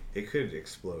 It's like it could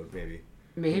explode maybe.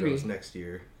 Who knows, next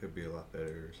year could be a lot better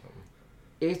or something.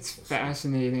 It's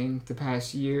fascinating the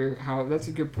past year how that's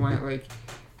a good point. Like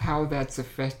how that's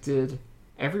affected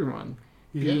everyone.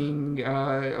 Being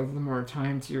a little more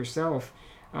time to yourself.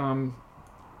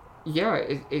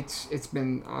 It's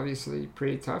been obviously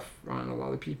pretty tough on a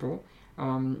lot of people.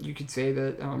 You could say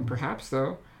that perhaps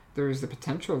though there's the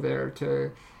potential there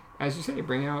to, as you say,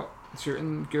 bring out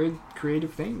certain good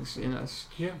creative things in us.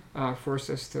 Force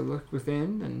us to look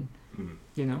within and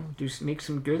make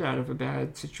some good out of a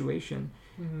bad situation.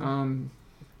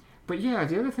 But yeah,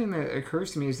 the other thing that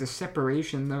occurs to me is the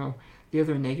separation, though. The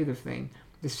other negative thing,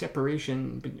 the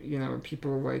separation.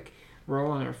 People like, we're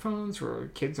all on our phones, we're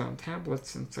kids on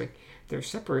tablets, and it's like they're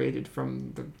separated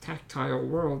from the tactile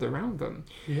world around them.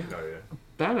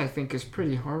 That I think is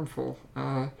pretty harmful.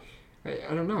 I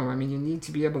don't know. I mean, you need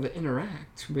to be able to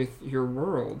interact with your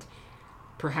world.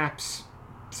 Perhaps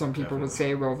some people would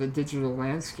say, well, the digital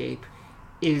landscape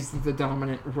is the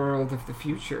dominant world of the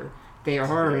future. They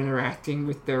are interacting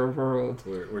with their world.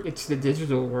 It's the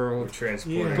digital world. We're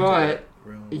transporting. But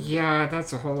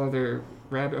that's a whole other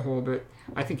rabbit hole. But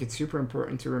I think it's super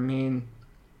important to remain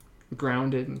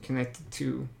grounded and connected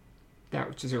to that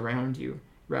which is around you,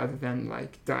 rather than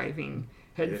like diving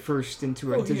headfirst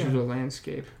into a digital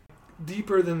landscape.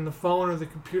 Deeper than the phone or the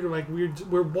computer, like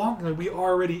we're walking, like we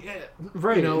already it.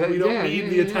 Right. We don't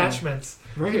need the attachments.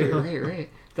 Right.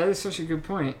 That is such a good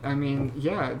point. I mean,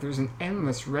 there's an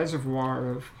endless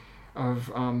reservoir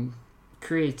of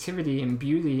creativity and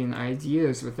beauty and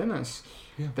ideas within us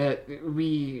that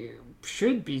we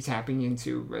should be tapping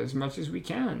into as much as we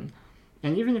can.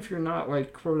 And even if you're not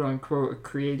like quote unquote a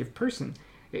creative person,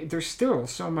 there's still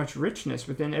so much richness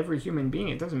within every human being.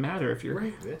 It doesn't matter if you're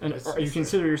you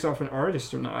consider yourself an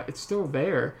artist or not. It's still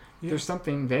there. There's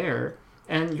something there.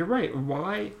 And you're right.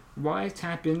 Why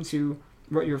tap into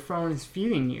what your phone is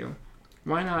feeding you?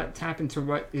 Why not tap into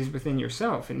what is within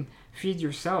yourself and feed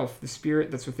yourself the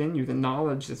spirit that's within you, the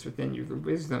knowledge that's within you, the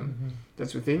wisdom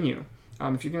that's within you?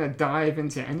 If you're going to dive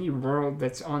into any world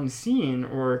that's unseen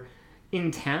or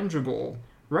intangible,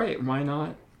 right? Why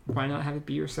not have it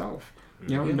be yourself?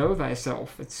 Know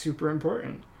thyself. It's super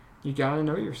important. You got to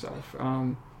know yourself.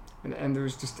 And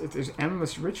there's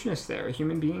endless richness there.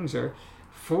 Human beings are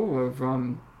full of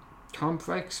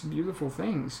complex, beautiful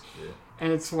things.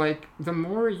 And it's like, the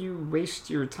more you waste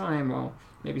your time, well,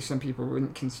 maybe some people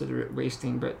wouldn't consider it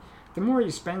wasting, but the more you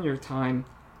spend your time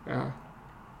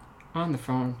on the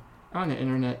phone, on the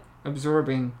internet,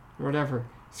 absorbing whatever,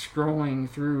 scrolling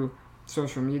through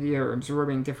social media or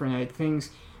absorbing different things,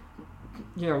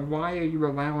 why are you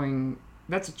allowing...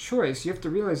 That's a choice. You have to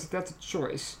realize that that's a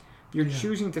choice. You're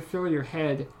choosing to fill your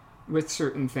head with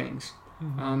certain things.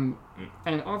 And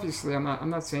obviously, I'm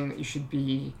not saying that you should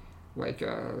be like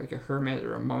a hermit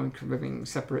or a monk living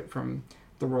separate from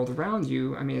the world around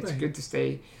you. I mean, it's good to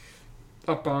stay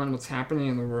up on what's happening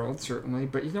in the world, certainly,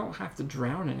 but you don't have to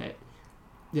drown in it.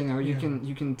 You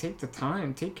can take the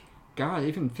time,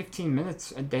 even 15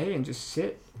 minutes a day, and just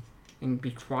sit and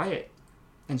be quiet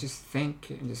and just think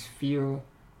and just feel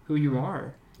who you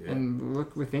are. and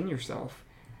look within yourself.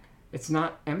 It's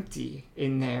not empty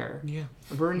in there. Yeah.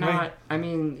 We're not, Right. I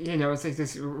mean, it's like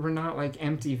this, we're not like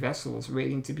empty vessels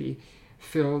waiting to be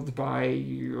filled by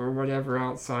or whatever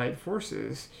outside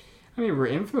forces. I mean, we're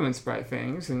influenced by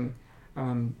things, and,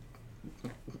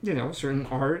 certain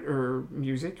art or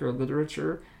music or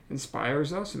literature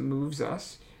inspires us and moves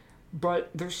us. But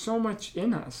there's so much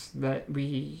in us that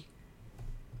we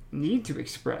need to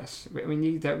express.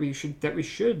 We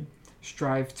should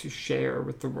strive to share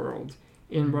with the world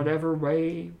in whatever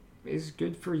way is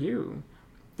good for you.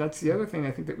 That's the other thing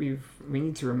I think that we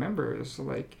need to remember is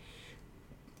like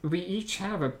we each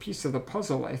have a piece of the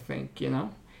puzzle. I think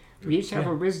we each have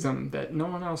a wisdom that no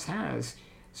one else has.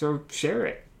 So share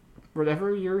it,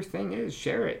 whatever your thing is.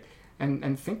 Share it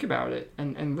and think about it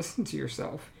and listen to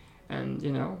yourself and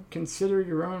consider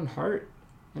your own heart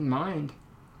and mind.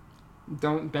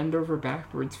 Don't bend over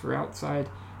backwards for outside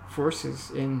forces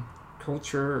in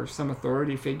culture or some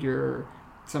authority figure or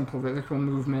some political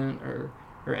movement or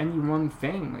any one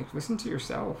thing. Like, listen to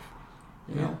yourself,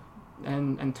 you know,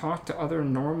 and talk to other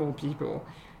normal people.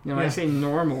 I say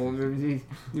normal,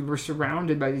 we're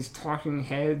surrounded by these talking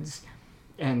heads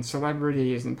and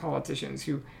celebrities and politicians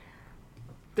who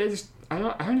they're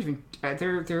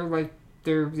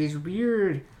these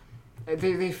weird,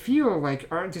 they feel like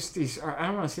are just these, I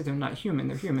don't want to say they're not human,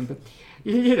 they're human, but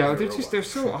they're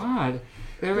so odd.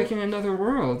 They're like in another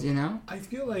world, I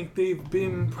feel like they've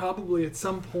been probably at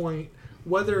some point,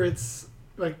 whether it's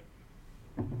like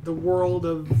the world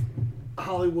of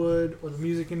Hollywood or the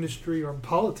music industry or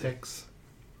politics,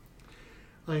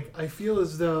 like I feel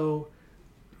as though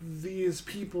these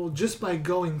people, just by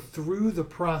going through the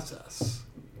process,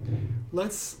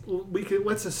 let's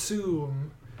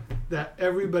assume that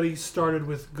everybody started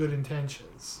with good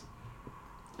intentions,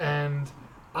 and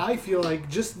I feel like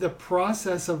just the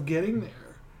process of getting there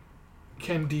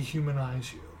can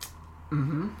dehumanize you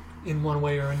in one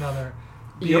way or another.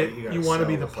 Be it you want to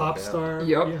be the pop star.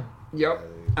 Yep.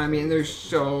 I mean, there's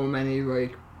so many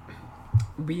like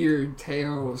weird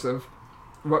tales of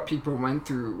what people went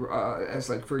through as,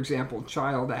 like, for example,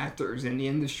 child actors in the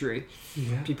industry.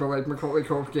 Yeah. People like Macaulay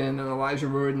Culkin and Elijah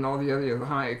Wood and all the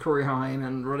other Corey Haim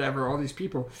and whatever, all these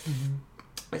people.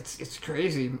 Mm-hmm. It's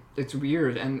crazy. It's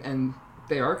weird, and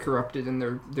they are corrupted and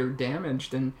they're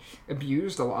damaged and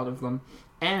abused, a lot of them.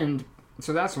 And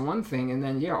so that's one thing. And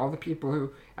then all the people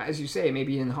who, as you say,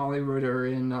 maybe in Hollywood or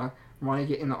in want to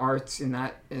get in the arts, in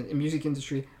music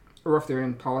industry, or if they're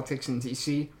in politics in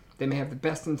DC, they may have the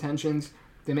best intentions.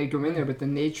 They may go in there, but the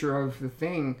nature of the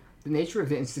thing, the nature of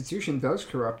the institution does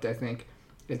corrupt, I think.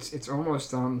 It's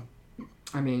almost,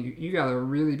 you gotta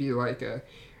really be like a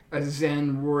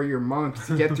Zen warrior monk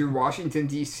to get through Washington,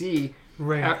 D.C.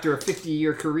 After a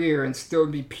 50-year career and still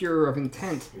be pure of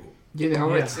intent.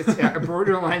 It's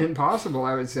borderline impossible,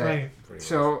 I would say. Right.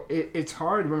 So it's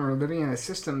hard when we're living in a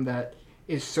system that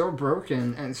is so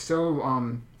broken and so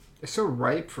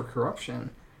ripe for corruption.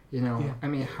 I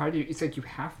mean, how do you? It's like you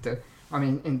have to. I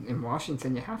mean, in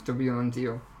Washington, you have to wheel and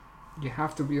deal. You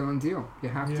have to wheel and deal. You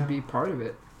have to be part of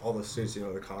it. All the suits,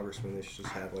 the congressmen, they should just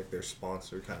have like their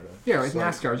sponsor kind of. Yeah, like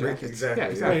NASCAR jackets.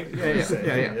 Exactly. Yeah,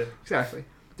 exactly. Exactly.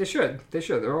 They should.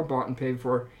 They're all bought and paid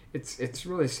for. It's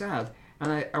really sad,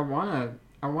 and I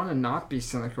wanna not be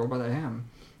cynical, but I am.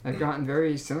 I've gotten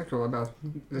very cynical about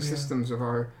the systems of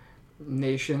our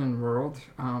nation and world.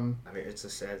 I mean, it's a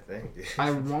sad thing.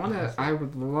 I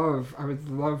would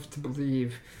love to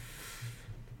believe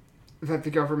that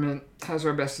the government has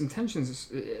our best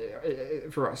intentions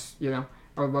for us.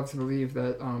 I would love to believe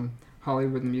that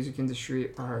Hollywood and the music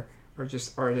industry are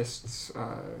just artists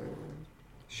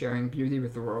sharing beauty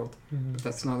with the world, but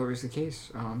that's not always the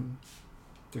case.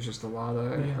 There's just a lot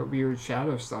of weird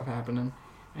shadow stuff happening,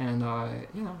 and I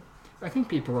think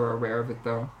people are aware of it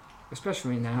though,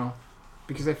 especially now,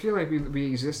 because I feel like we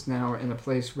exist now in a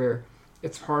place where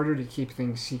it's harder to keep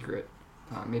things secret.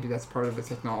 Maybe that's part of the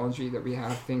technology that we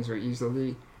have. Things are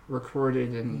easily recorded,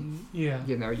 and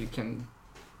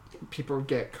people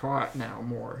get caught now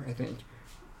more. I think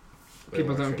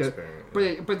people don't get,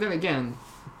 but then again,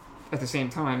 at the same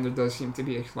time, there does seem to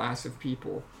be a class of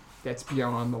people that's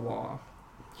beyond the law.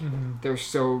 Mm-hmm. They're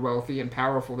so wealthy and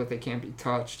powerful that they can't be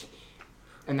touched,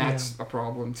 and that's a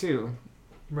problem too.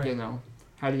 Right.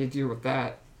 How do you deal with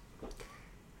that?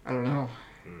 I don't know.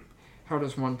 How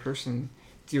does one person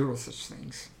deal with such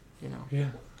things?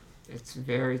 It's a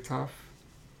very tough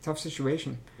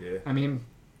situation. Yeah. I mean,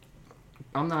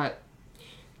 I'm not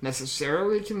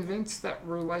necessarily convinced that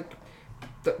we're like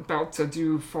about to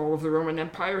do fall of the Roman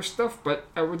Empire stuff, but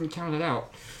I wouldn't count it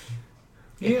out.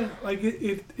 Yeah, like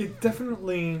it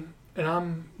definitely, and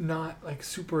I'm not like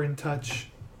super in touch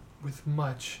with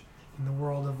much in the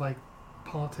world of like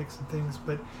politics and things,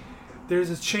 but there's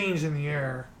a change in the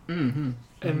air, and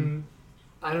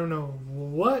I don't know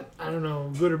what, I don't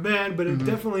know good or bad, but it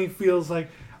definitely feels like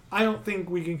I don't think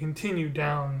we can continue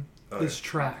down this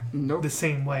track the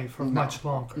same way for much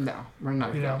longer. No, we're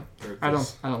not. You know, I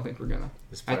don't think we're gonna.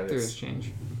 There is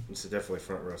change. It's definitely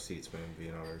front row seats, man,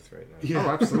 being on Earth right now. Yeah. Oh,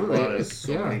 absolutely.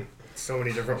 So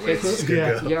many different ways this could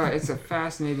go. Yeah, it's a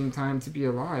fascinating time to be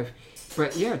alive.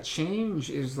 But yeah, change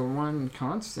is the one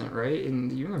constant, right, in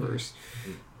the universe.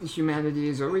 Humanity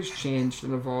has always changed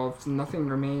and evolved. Nothing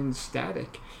remains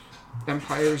static.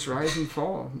 Empires rise and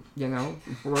fall, you know.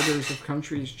 Borders of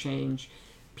countries change.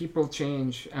 People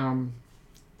change. And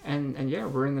yeah,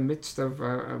 we're in the midst of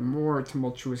a more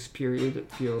tumultuous period,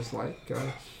 it feels like.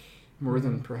 More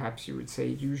than perhaps you would say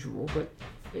usual. But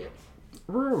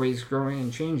we're always growing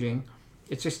and changing.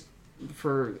 It's just,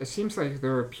 it seems like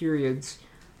there are periods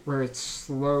where it's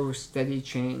slow, steady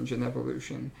change and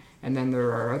evolution. And then there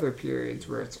are other periods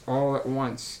where it's all at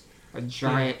once, a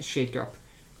giant shakeup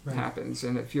happens.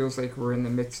 And it feels like we're in the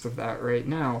midst of that right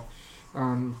now.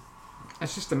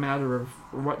 It's just a matter of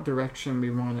what direction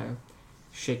we want to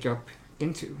shake up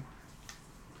into.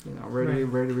 You know, where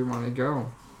do we want to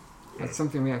go? That's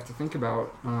something we have to think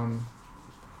about.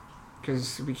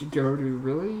 Because we could go to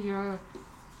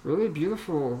really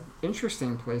beautiful,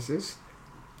 interesting places.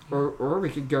 Or we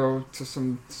could go to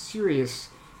some serious,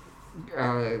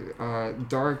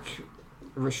 dark,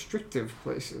 restrictive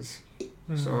places.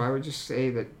 So I would just say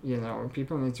that, you know,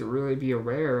 people need to really be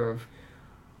aware of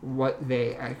what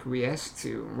they acquiesce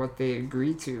to, what they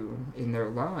agree to in their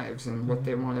lives, and what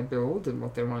they want to build and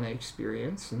what they want to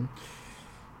experience. And,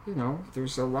 you know,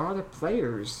 there's a lot of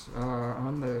players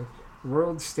on the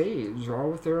world stage,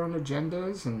 all with their own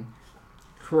agendas, and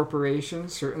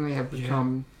corporations certainly have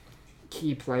become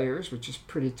key players, which is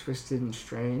pretty twisted and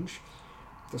strange.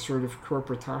 The sort of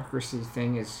corporatocracy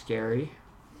thing is scary.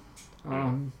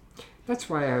 That's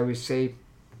why I always say,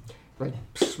 like,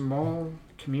 small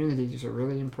communities are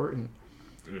really important.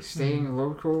 Staying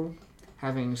local,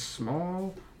 having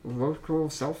small, local,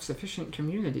 self-sufficient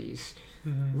communities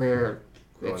where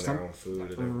growing their own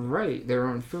food. Their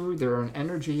own food, their own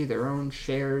energy, their own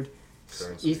shared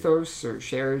currency. Ethos or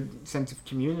shared sense of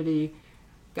community.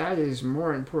 That is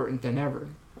more important than ever.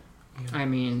 Yeah. I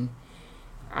mean,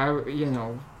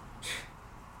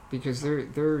 because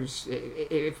there's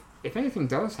if anything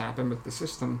does happen with the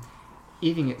system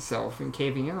eating itself and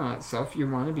caving in on itself, you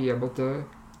want to be able to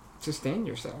sustain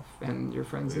yourself and your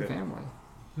friends and family.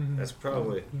 That's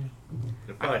probably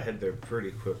it'll probably head there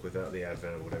pretty quick without the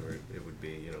advent of whatever it would be,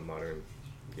 you know, modern,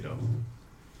 you know,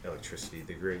 electricity,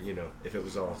 the grid, you know, if it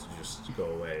was all to just go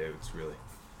away, it's really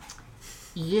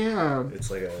it's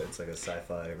like a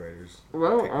sci-fi writer's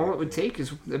all it would take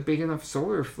is a big enough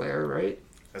solar flare, right?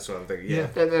 That's what I'm thinking.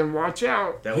 And then watch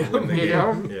out. That would win the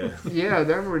game.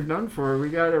 Then we're done for.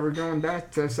 We're going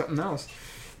back to something else.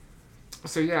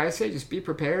 So I say just be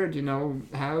prepared, you know,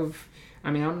 I'm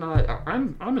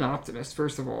an optimist,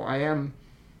 first of all. I am,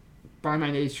 by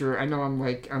my nature, I know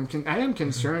I am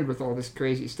concerned with all this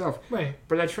crazy stuff. Right.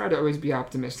 But I try to always be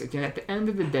optimistic. And at the end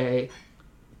of the day,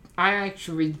 I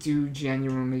actually do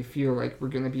genuinely feel like we're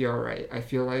going to be all right. I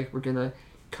feel like we're going to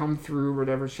come through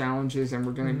whatever challenges, and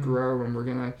we're going to grow, and we're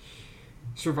going to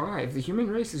survive. The human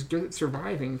race is good at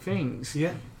surviving things.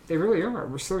 Yeah. They really are.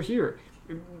 We're still here.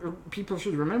 People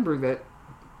should remember that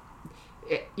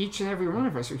each and every one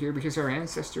of us are here because our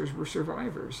ancestors were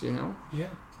survivors, you know? Yeah.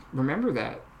 Remember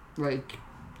that. Like,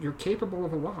 you're capable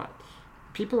of a lot.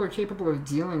 People are capable of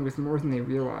dealing with more than they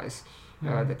realize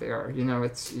that they are. You know,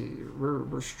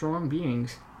 we're strong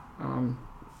beings, and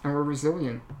we're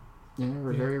resilient. You know,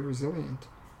 we're very resilient.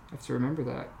 I have to remember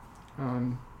that.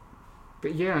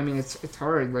 But yeah, I mean, it's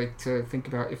hard, like, to think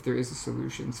about if there is a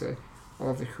solution to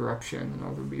all of the corruption and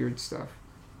all the weird stuff.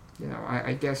 You know,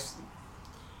 I guess,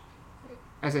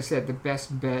 as I said, the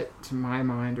best bet to my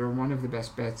mind, or one of the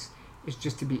best bets, is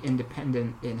just to be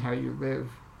independent in how you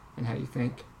live and how you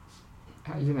think.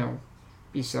 You know,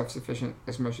 be self-sufficient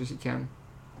as much as you can.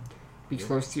 Be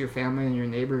close to your family and your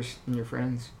neighbors and your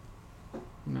friends.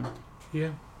 You know?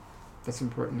 Yeah. That's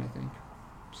important, I think.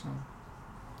 So.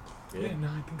 Yeah, no,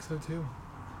 I think so too.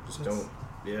 Just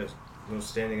no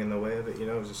standing in the way of it, you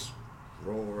know, just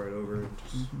roll right over it.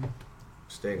 Just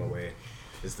staying away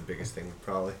is the biggest thing,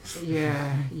 probably.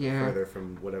 Yeah. Further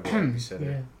from whatever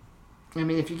epicenter. I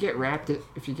mean, if you get wrapped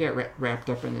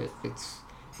up in it,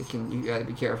 you gotta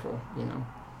be careful, you know.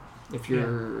 If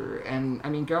you're, and I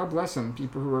mean, God bless them,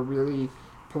 people who are really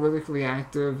politically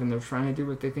active and they're trying to do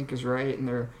what they think is right,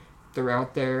 and they're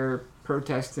out there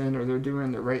protesting, or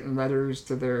they're writing letters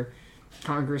to their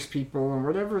Congress people and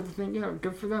whatever the thing,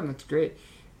 good for them. That's great.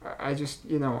 I just,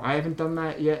 I haven't done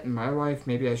that yet in my life.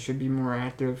 Maybe I should be more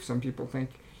active. Some people think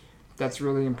that's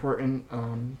really important.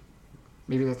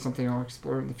 Maybe that's something I'll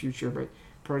explore in the future, but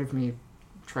part of me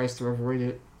tries to avoid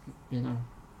it,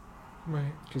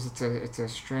 Right. because it's a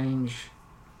strange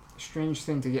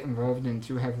thing to get involved in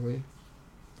too heavily.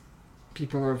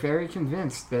 People are very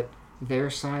convinced that their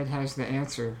side has the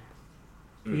answer.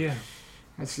 Yeah.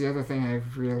 That's the other thing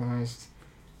I've realized.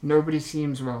 Nobody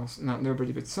seems, well, not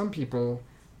nobody, but some people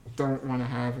don't want to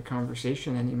have a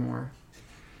conversation anymore.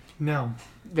 No.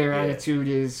 Their attitude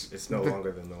is... It's no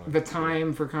longer the norm. The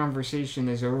time for conversation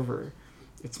is over.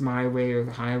 It's my way or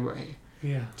the highway.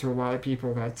 Yeah. To a lot of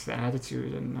people, that's the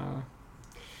attitude. And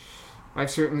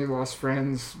I've certainly lost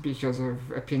friends because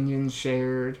of opinions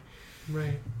shared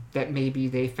Right. that maybe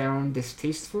they found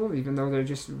distasteful, even though they're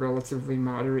just relatively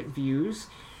moderate views.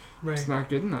 Right. It's not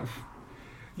good enough.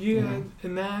 Yeah,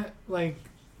 and that,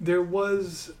 there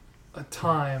was a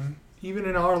time, even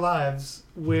in our lives,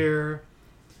 where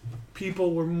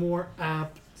people were more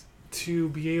apt to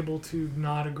be able to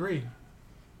not agree.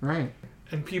 Right.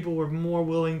 And people were more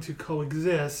willing to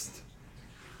coexist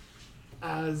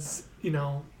as,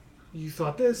 you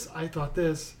thought this, I thought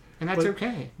this. And that's But-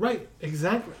 okay. Right,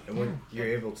 exactly. And when you're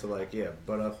able to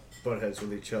butt heads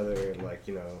with each other and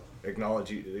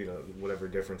acknowledge whatever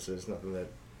differences, nothing that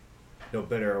no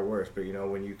better or worse, but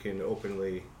when you can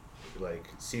openly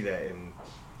see that in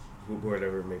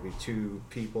whatever, maybe two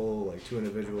people, two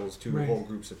individuals, two Right. whole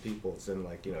groups of people, it's then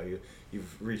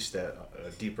you've reached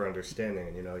that deeper understanding,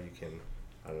 and you can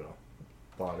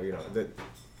bond, that.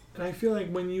 And I feel like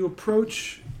when you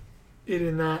approach it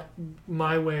in that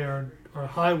my way or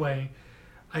highway,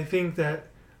 I think that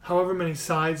however many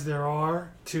sides there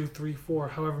are, 2, 3, 4,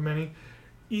 however many,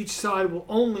 each side will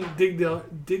only dig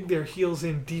their heels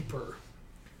in deeper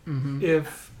Mm-hmm.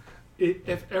 if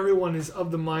everyone is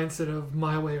of the mindset of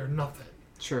my way or nothing.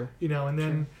 Sure. And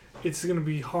then it's going to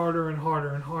be harder and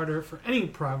harder and harder for any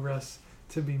progress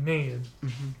to be made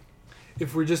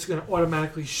if we're just going to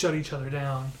automatically shut each other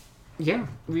down. Yeah,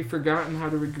 we've forgotten how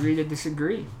to agree to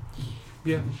disagree.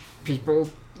 Yeah.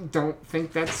 People don't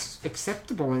think that's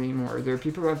acceptable anymore. There are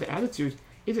people who have the attitude,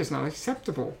 it is not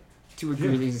acceptable to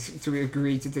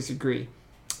agree to disagree.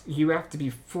 You have to be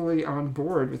fully on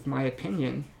board with my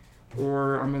opinion,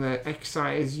 or I'm going to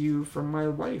excise you from my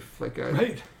life like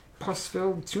a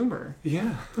pus-filled tumor.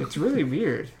 Yeah. It's really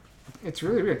weird. It's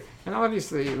really weird. And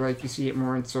obviously, you see it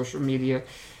more on social media.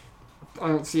 I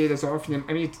don't see it as often.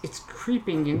 I mean, it's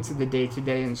creeping into the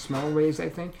day-to-day in small ways, I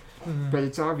think. Mm-hmm. But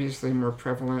it's obviously more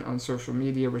prevalent on social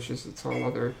media, which is a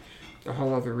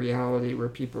whole other reality where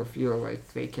people feel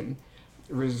like they can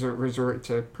resort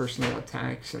to personal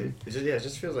attacks and It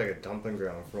just feels like a dumping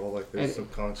ground for all this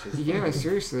subconscious. Yeah,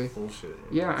 seriously. Bullshit.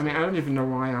 Yeah, I mean, I don't even know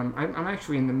why I'm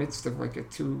actually in the midst of a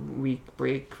 2-week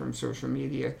break from social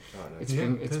media. Oh,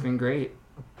 no. It's been great.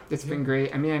 It's been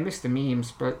great. I mean, I miss the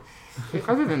memes, but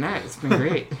other than that, it's been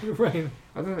great. Right.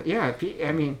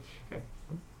 I mean,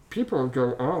 people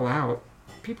go all out.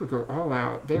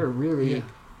 They're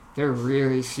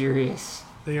really serious.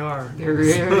 They are. They're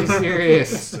really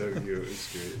serious. So cute.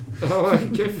 It's great. Oh,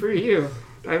 good for you.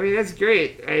 I mean, that's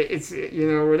great. It's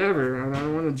whatever. I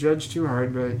don't want to judge too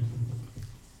hard, but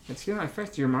it's gonna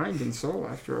affect your mind and soul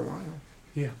after a while.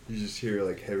 Yeah. You just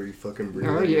hear heavy fucking breathing.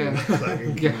 Oh yeah.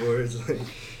 Clacking keyboards.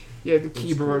 Yeah, the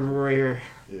keyboard warrior.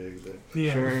 Yeah, exactly.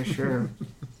 Yeah. Sure.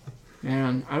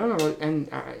 Man, I don't know, and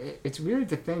it's weird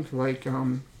to think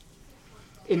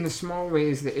in the small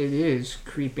ways that it is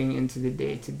creeping into the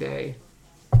day-to-day.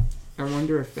 I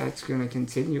wonder if that's going to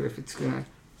continue,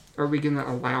 are we going to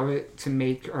allow it to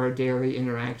make our daily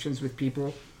interactions with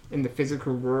people in the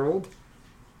physical world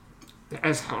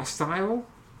as hostile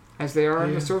as they are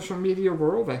in the social media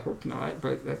world? I hope not,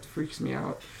 but that freaks me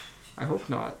out. I hope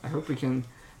not. I hope we can,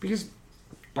 because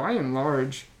by and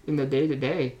large, in the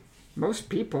day-to-day, most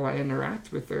people I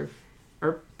interact with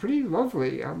are pretty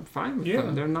lovely. I'm fine with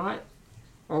them. They're not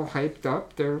all hyped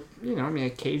up. They're,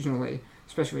 occasionally,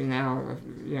 especially now,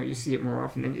 you see it more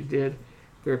often than you did.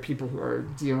 There are people who are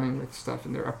dealing with stuff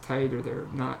and they're uptight or they're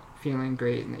not feeling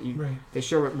great, and they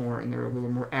show it more and they're a little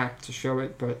more apt to show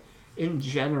it. But in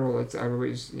general, it's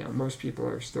always, most people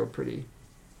are still pretty,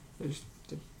 they're just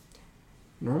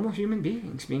normal human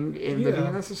beings living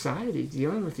in a society,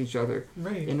 dealing with each other,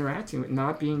 interacting with,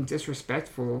 not being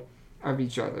disrespectful of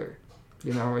each other.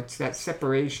 It's that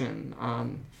separation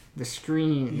on the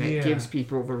screen that gives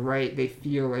people the right. They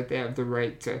feel like they have the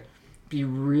right to be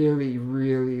really,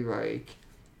 really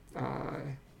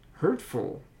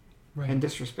hurtful and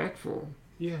disrespectful.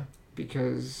 Yeah.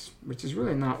 which is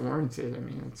really not warranted. I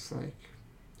mean, it's like,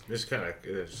 There's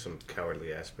some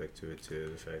cowardly aspect to it too.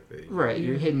 The fact that right,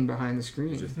 you're hidden behind the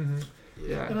screen.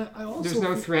 yeah. And I also There's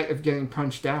no feel- threat of getting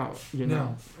punched out, you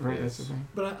know. No. Right, Yes. that's the thing.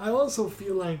 But I also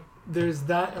feel like there's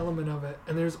that element of it,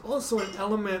 and there's also an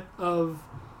element of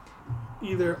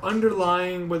either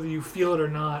underlying, whether you feel it or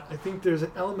not. I think there's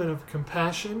an element of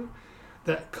compassion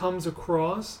that comes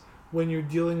across when you're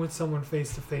dealing with someone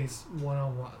face to face, one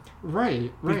on one.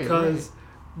 Right. Because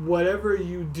whatever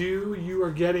you do, you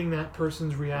are getting that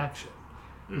person's reaction.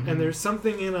 And there's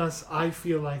something in us, I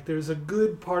feel like there's a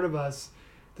good part of us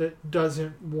that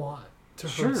doesn't want to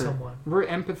hurt someone. We're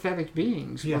empathetic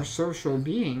beings. Yeah. We're social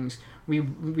beings.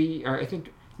 We are. I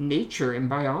think nature and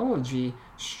biology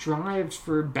strives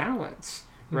for balance,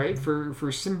 right?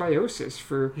 For symbiosis,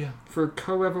 for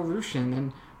coevolution,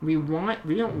 and we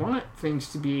don't want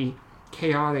things to be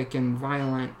chaotic and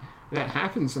violent. That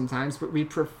happens sometimes, but we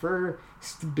prefer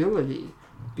stability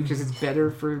because it's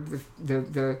better for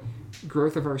the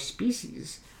growth of our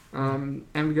species. And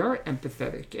we are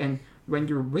empathetic. And when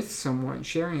you're with someone,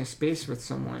 sharing a space with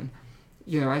someone,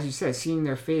 you know, as you said, seeing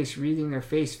their face, reading their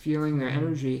face, feeling their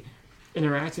energy,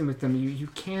 interacting with them, you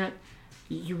can't,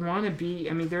 you want to be,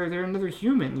 I mean, they're another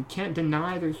human. You can't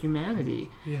deny their humanity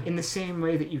in the same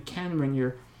way that you can when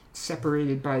you're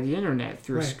separated by the internet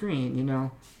through a screen, you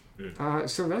know.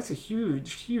 So that's a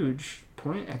huge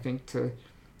point, I think, to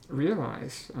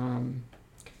realize.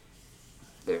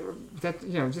 That,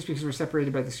 you know, just because we're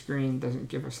separated by the screen doesn't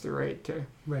give us the right to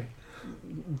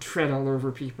tread all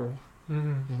over people.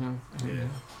 You know.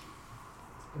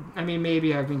 I mean,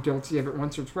 maybe I've been guilty of it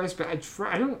once or twice, but I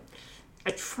try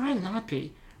not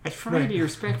be. I try to be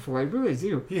respectful. I really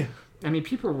do. Yeah. I mean,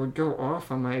 people would go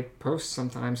off on my posts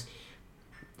sometimes.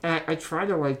 And I try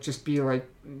to like just be like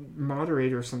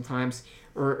moderator sometimes,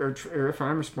 or if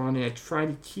I'm responding, I try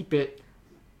to keep it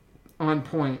on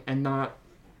point and not.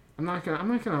 I'm not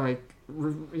gonna like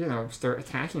you know, start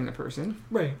attacking the person.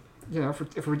 Right. You know,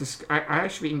 if we're I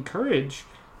actually encourage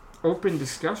open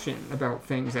discussion about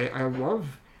things. I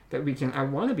love that we can. I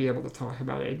want to be able to talk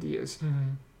about ideas.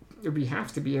 We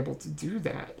have to be able to do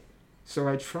that. So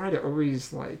I try to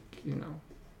always like, you know,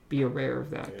 be aware of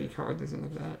that, be cognizant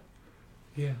of that.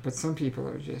 Yeah. But some people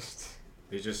are just.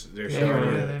 They're Yeah, showing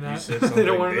you. they're not- You said they something.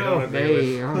 don't wanna know.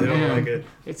 They don't man, like it.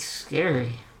 it's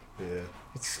scary. Yeah.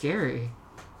 It's scary.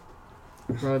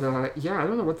 But yeah, I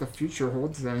don't know what the future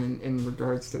holds then in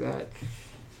regards to that.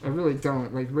 I really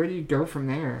don't. Like, where do you go from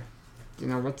there? You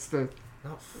know, what's the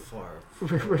Not far.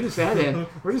 where does that end?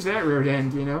 Where does that road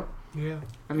end? You know? Yeah.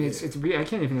 I mean, it's weird. I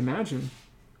can't even imagine.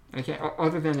 I can't.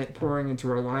 Other than it pouring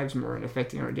into our lives more and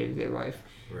affecting our day-to-day life.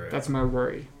 Right. That's my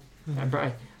worry.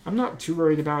 But I'm not too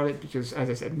worried about it because, as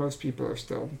I said, most people are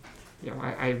still. You know,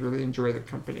 I really enjoy the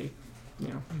company. You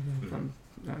know, if I'm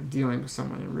dealing with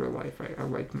someone in real life, I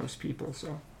like most people.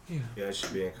 So. Yeah, it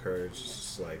should be encouraged. It's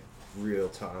just like real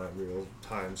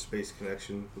time space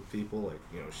connection with people, like,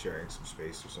 you know, sharing some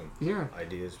space or some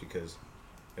ideas, because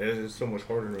it is so much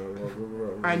harder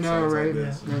now. I know, right?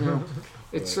 Like I know.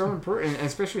 It's so important,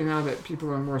 especially now that people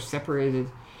are more separated.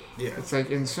 Yeah. It's like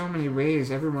in so many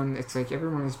ways, it's like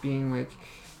everyone is being like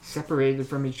separated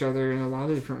from each other in a lot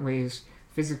of different ways,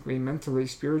 physically, mentally,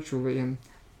 spiritually, and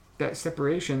that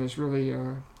separation is really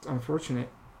unfortunate.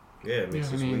 Yeah, it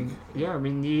makes us weak. Yeah,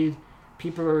 we need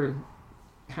people are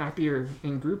happier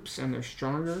in groups and they're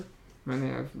stronger when they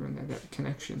have that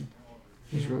connection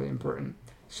is really important.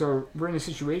 So we're in a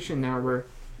situation now where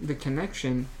the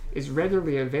connection is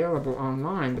readily available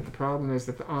online, but the problem is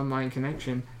that the online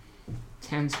connection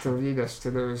tends to lead us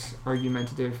to those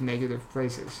argumentative, negative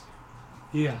places.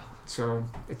 Yeah. So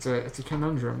it's a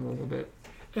conundrum a little bit.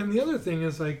 And the other thing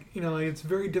is, like, you know, like, it's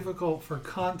very difficult for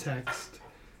context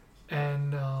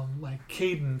and like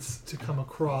cadence to come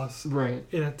across Right.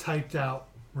 in a typed out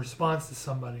response to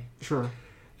somebody. Sure.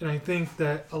 And I think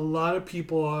that a lot of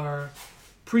people are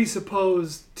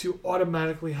presupposed to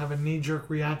automatically have a knee-jerk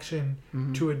reaction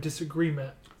to a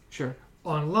disagreement Sure.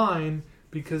 online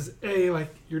because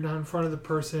like, you're not in front of the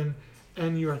person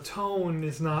and your tone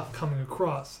is not coming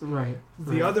across. Right.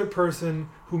 The other person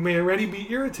who may already be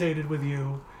irritated with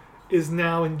you is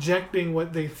now injecting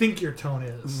what they think your tone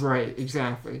is. Right,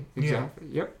 exactly.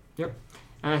 Yep. And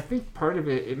I think part of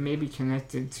it may be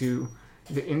connected to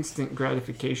the instant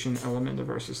gratification element of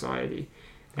our society.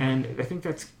 And I think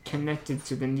that's connected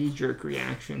to the knee-jerk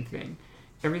reaction thing.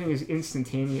 Everything is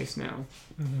instantaneous now.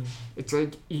 It's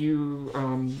like you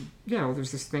know,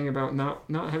 there's this thing about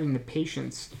not having the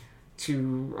patience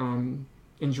to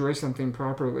enjoy something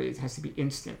properly. It has to be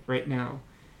instant right now.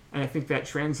 And I think that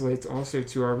translates also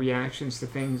to our reactions to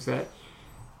things that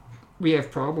we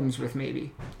have problems with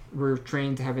maybe. We're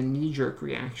trained to have a knee-jerk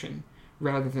reaction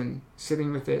rather than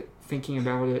sitting with it, thinking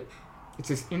about it. It's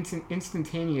this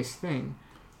instantaneous thing,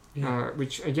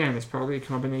 which, again, is probably a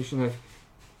combination of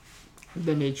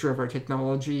the nature of our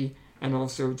technology and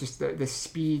also just the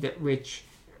speed at which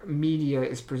media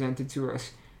is presented to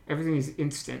us. Everything is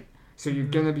instant. So you're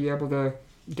going to be able to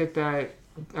get that,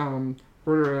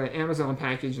 order an Amazon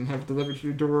package and have it delivered to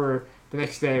your door the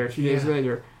next day or 2 days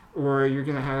later. Or you're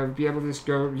going to be able to just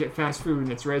go get fast food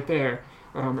and it's right there.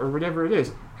 Or whatever it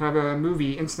is. Have a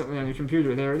movie instantly on your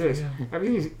computer. There it is. Yeah.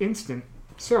 Everything is instant.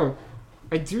 So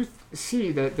I do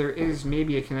see that there is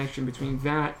maybe a connection between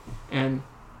that and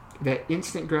that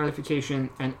instant gratification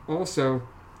and also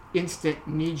instant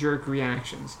knee-jerk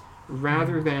reactions.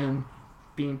 Rather than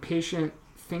being patient,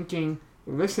 thinking,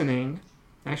 listening,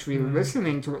 actually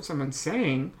listening to what someone's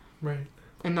saying, right,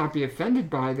 and not be offended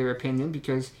by their opinion,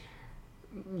 because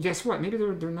guess what? Maybe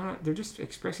they're just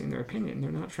expressing their opinion.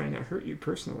 They're not trying to hurt you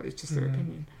personally. It's just their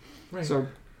opinion. Right. So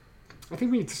I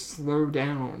think we need to slow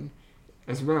down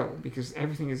as well, because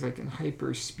everything is like in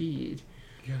hyper speed.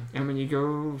 Yeah. And when you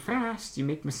go fast, you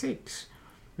make mistakes.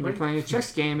 When you're playing a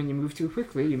chess game and you move too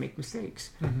quickly, you make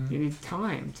mistakes. You need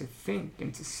time to think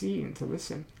and to see and to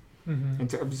listen and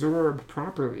to absorb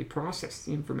properly, process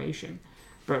the information.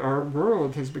 But our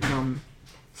world has become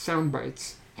sound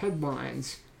bites,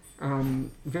 headlines,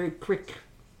 very quick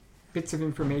bits of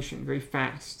information, very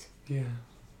fast. Yeah.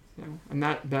 You know, and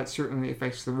that certainly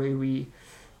affects the way we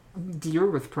deal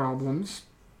with problems,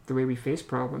 the way we face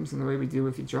problems, and the way we deal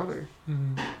with each other.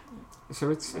 So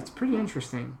it's pretty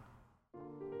interesting.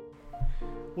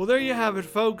 Well, there you have it,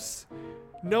 folks.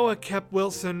 Noah Kep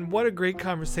Wilson, what a great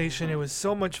conversation. It was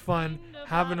so much fun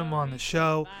having him on the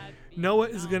show. Noah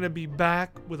is going to be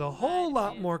back with a whole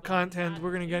lot more content.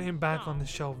 We're going to get him back on the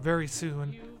show very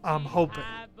soon, I'm hoping.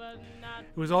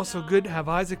 It was also good to have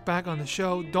Isaac back on the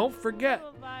show. Don't forget,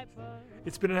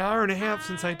 it's been an hour and a half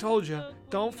since I told you.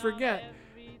 Don't forget,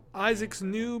 Isaac's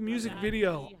new music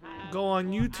video. Go on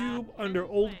YouTube under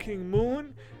Old King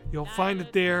Moon. You'll find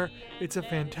it there. It's a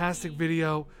fantastic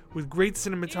video with great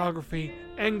cinematography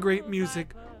and great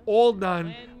music, all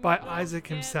done by Isaac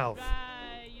himself.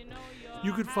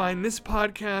 You could find this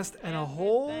podcast and a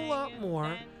whole lot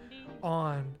more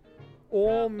on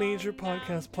all major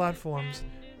podcast platforms.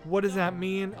 What does that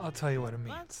mean? I'll tell you what it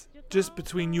means. Just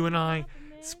between you and I,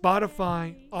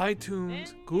 Spotify,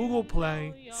 iTunes, Google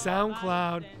Play,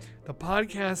 SoundCloud, the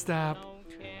podcast app,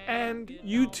 and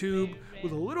YouTube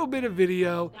with a little bit of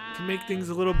video to make things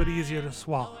a little bit easier to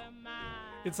swallow.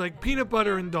 It's like peanut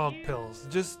butter and dog pills.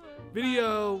 Just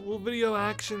video, little video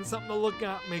action, something to look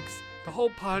at, makes the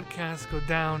whole podcast go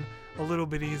down a little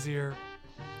bit easier.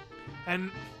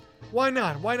 And why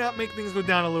not? Why not make things go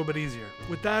down a little bit easier?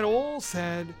 With that all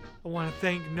said, I want to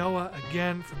thank Noah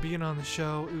again for being on the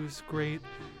show. It was great.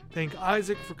 Thank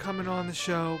Isaac for coming on the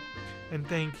show. And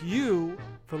thank you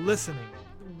for listening.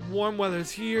 Warm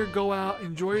weather's here. Go out,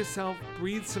 enjoy yourself,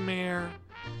 breathe some air,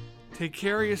 take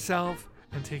care of yourself,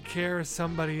 and take care of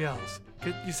somebody else.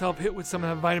 Get yourself hit with some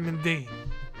of that vitamin D.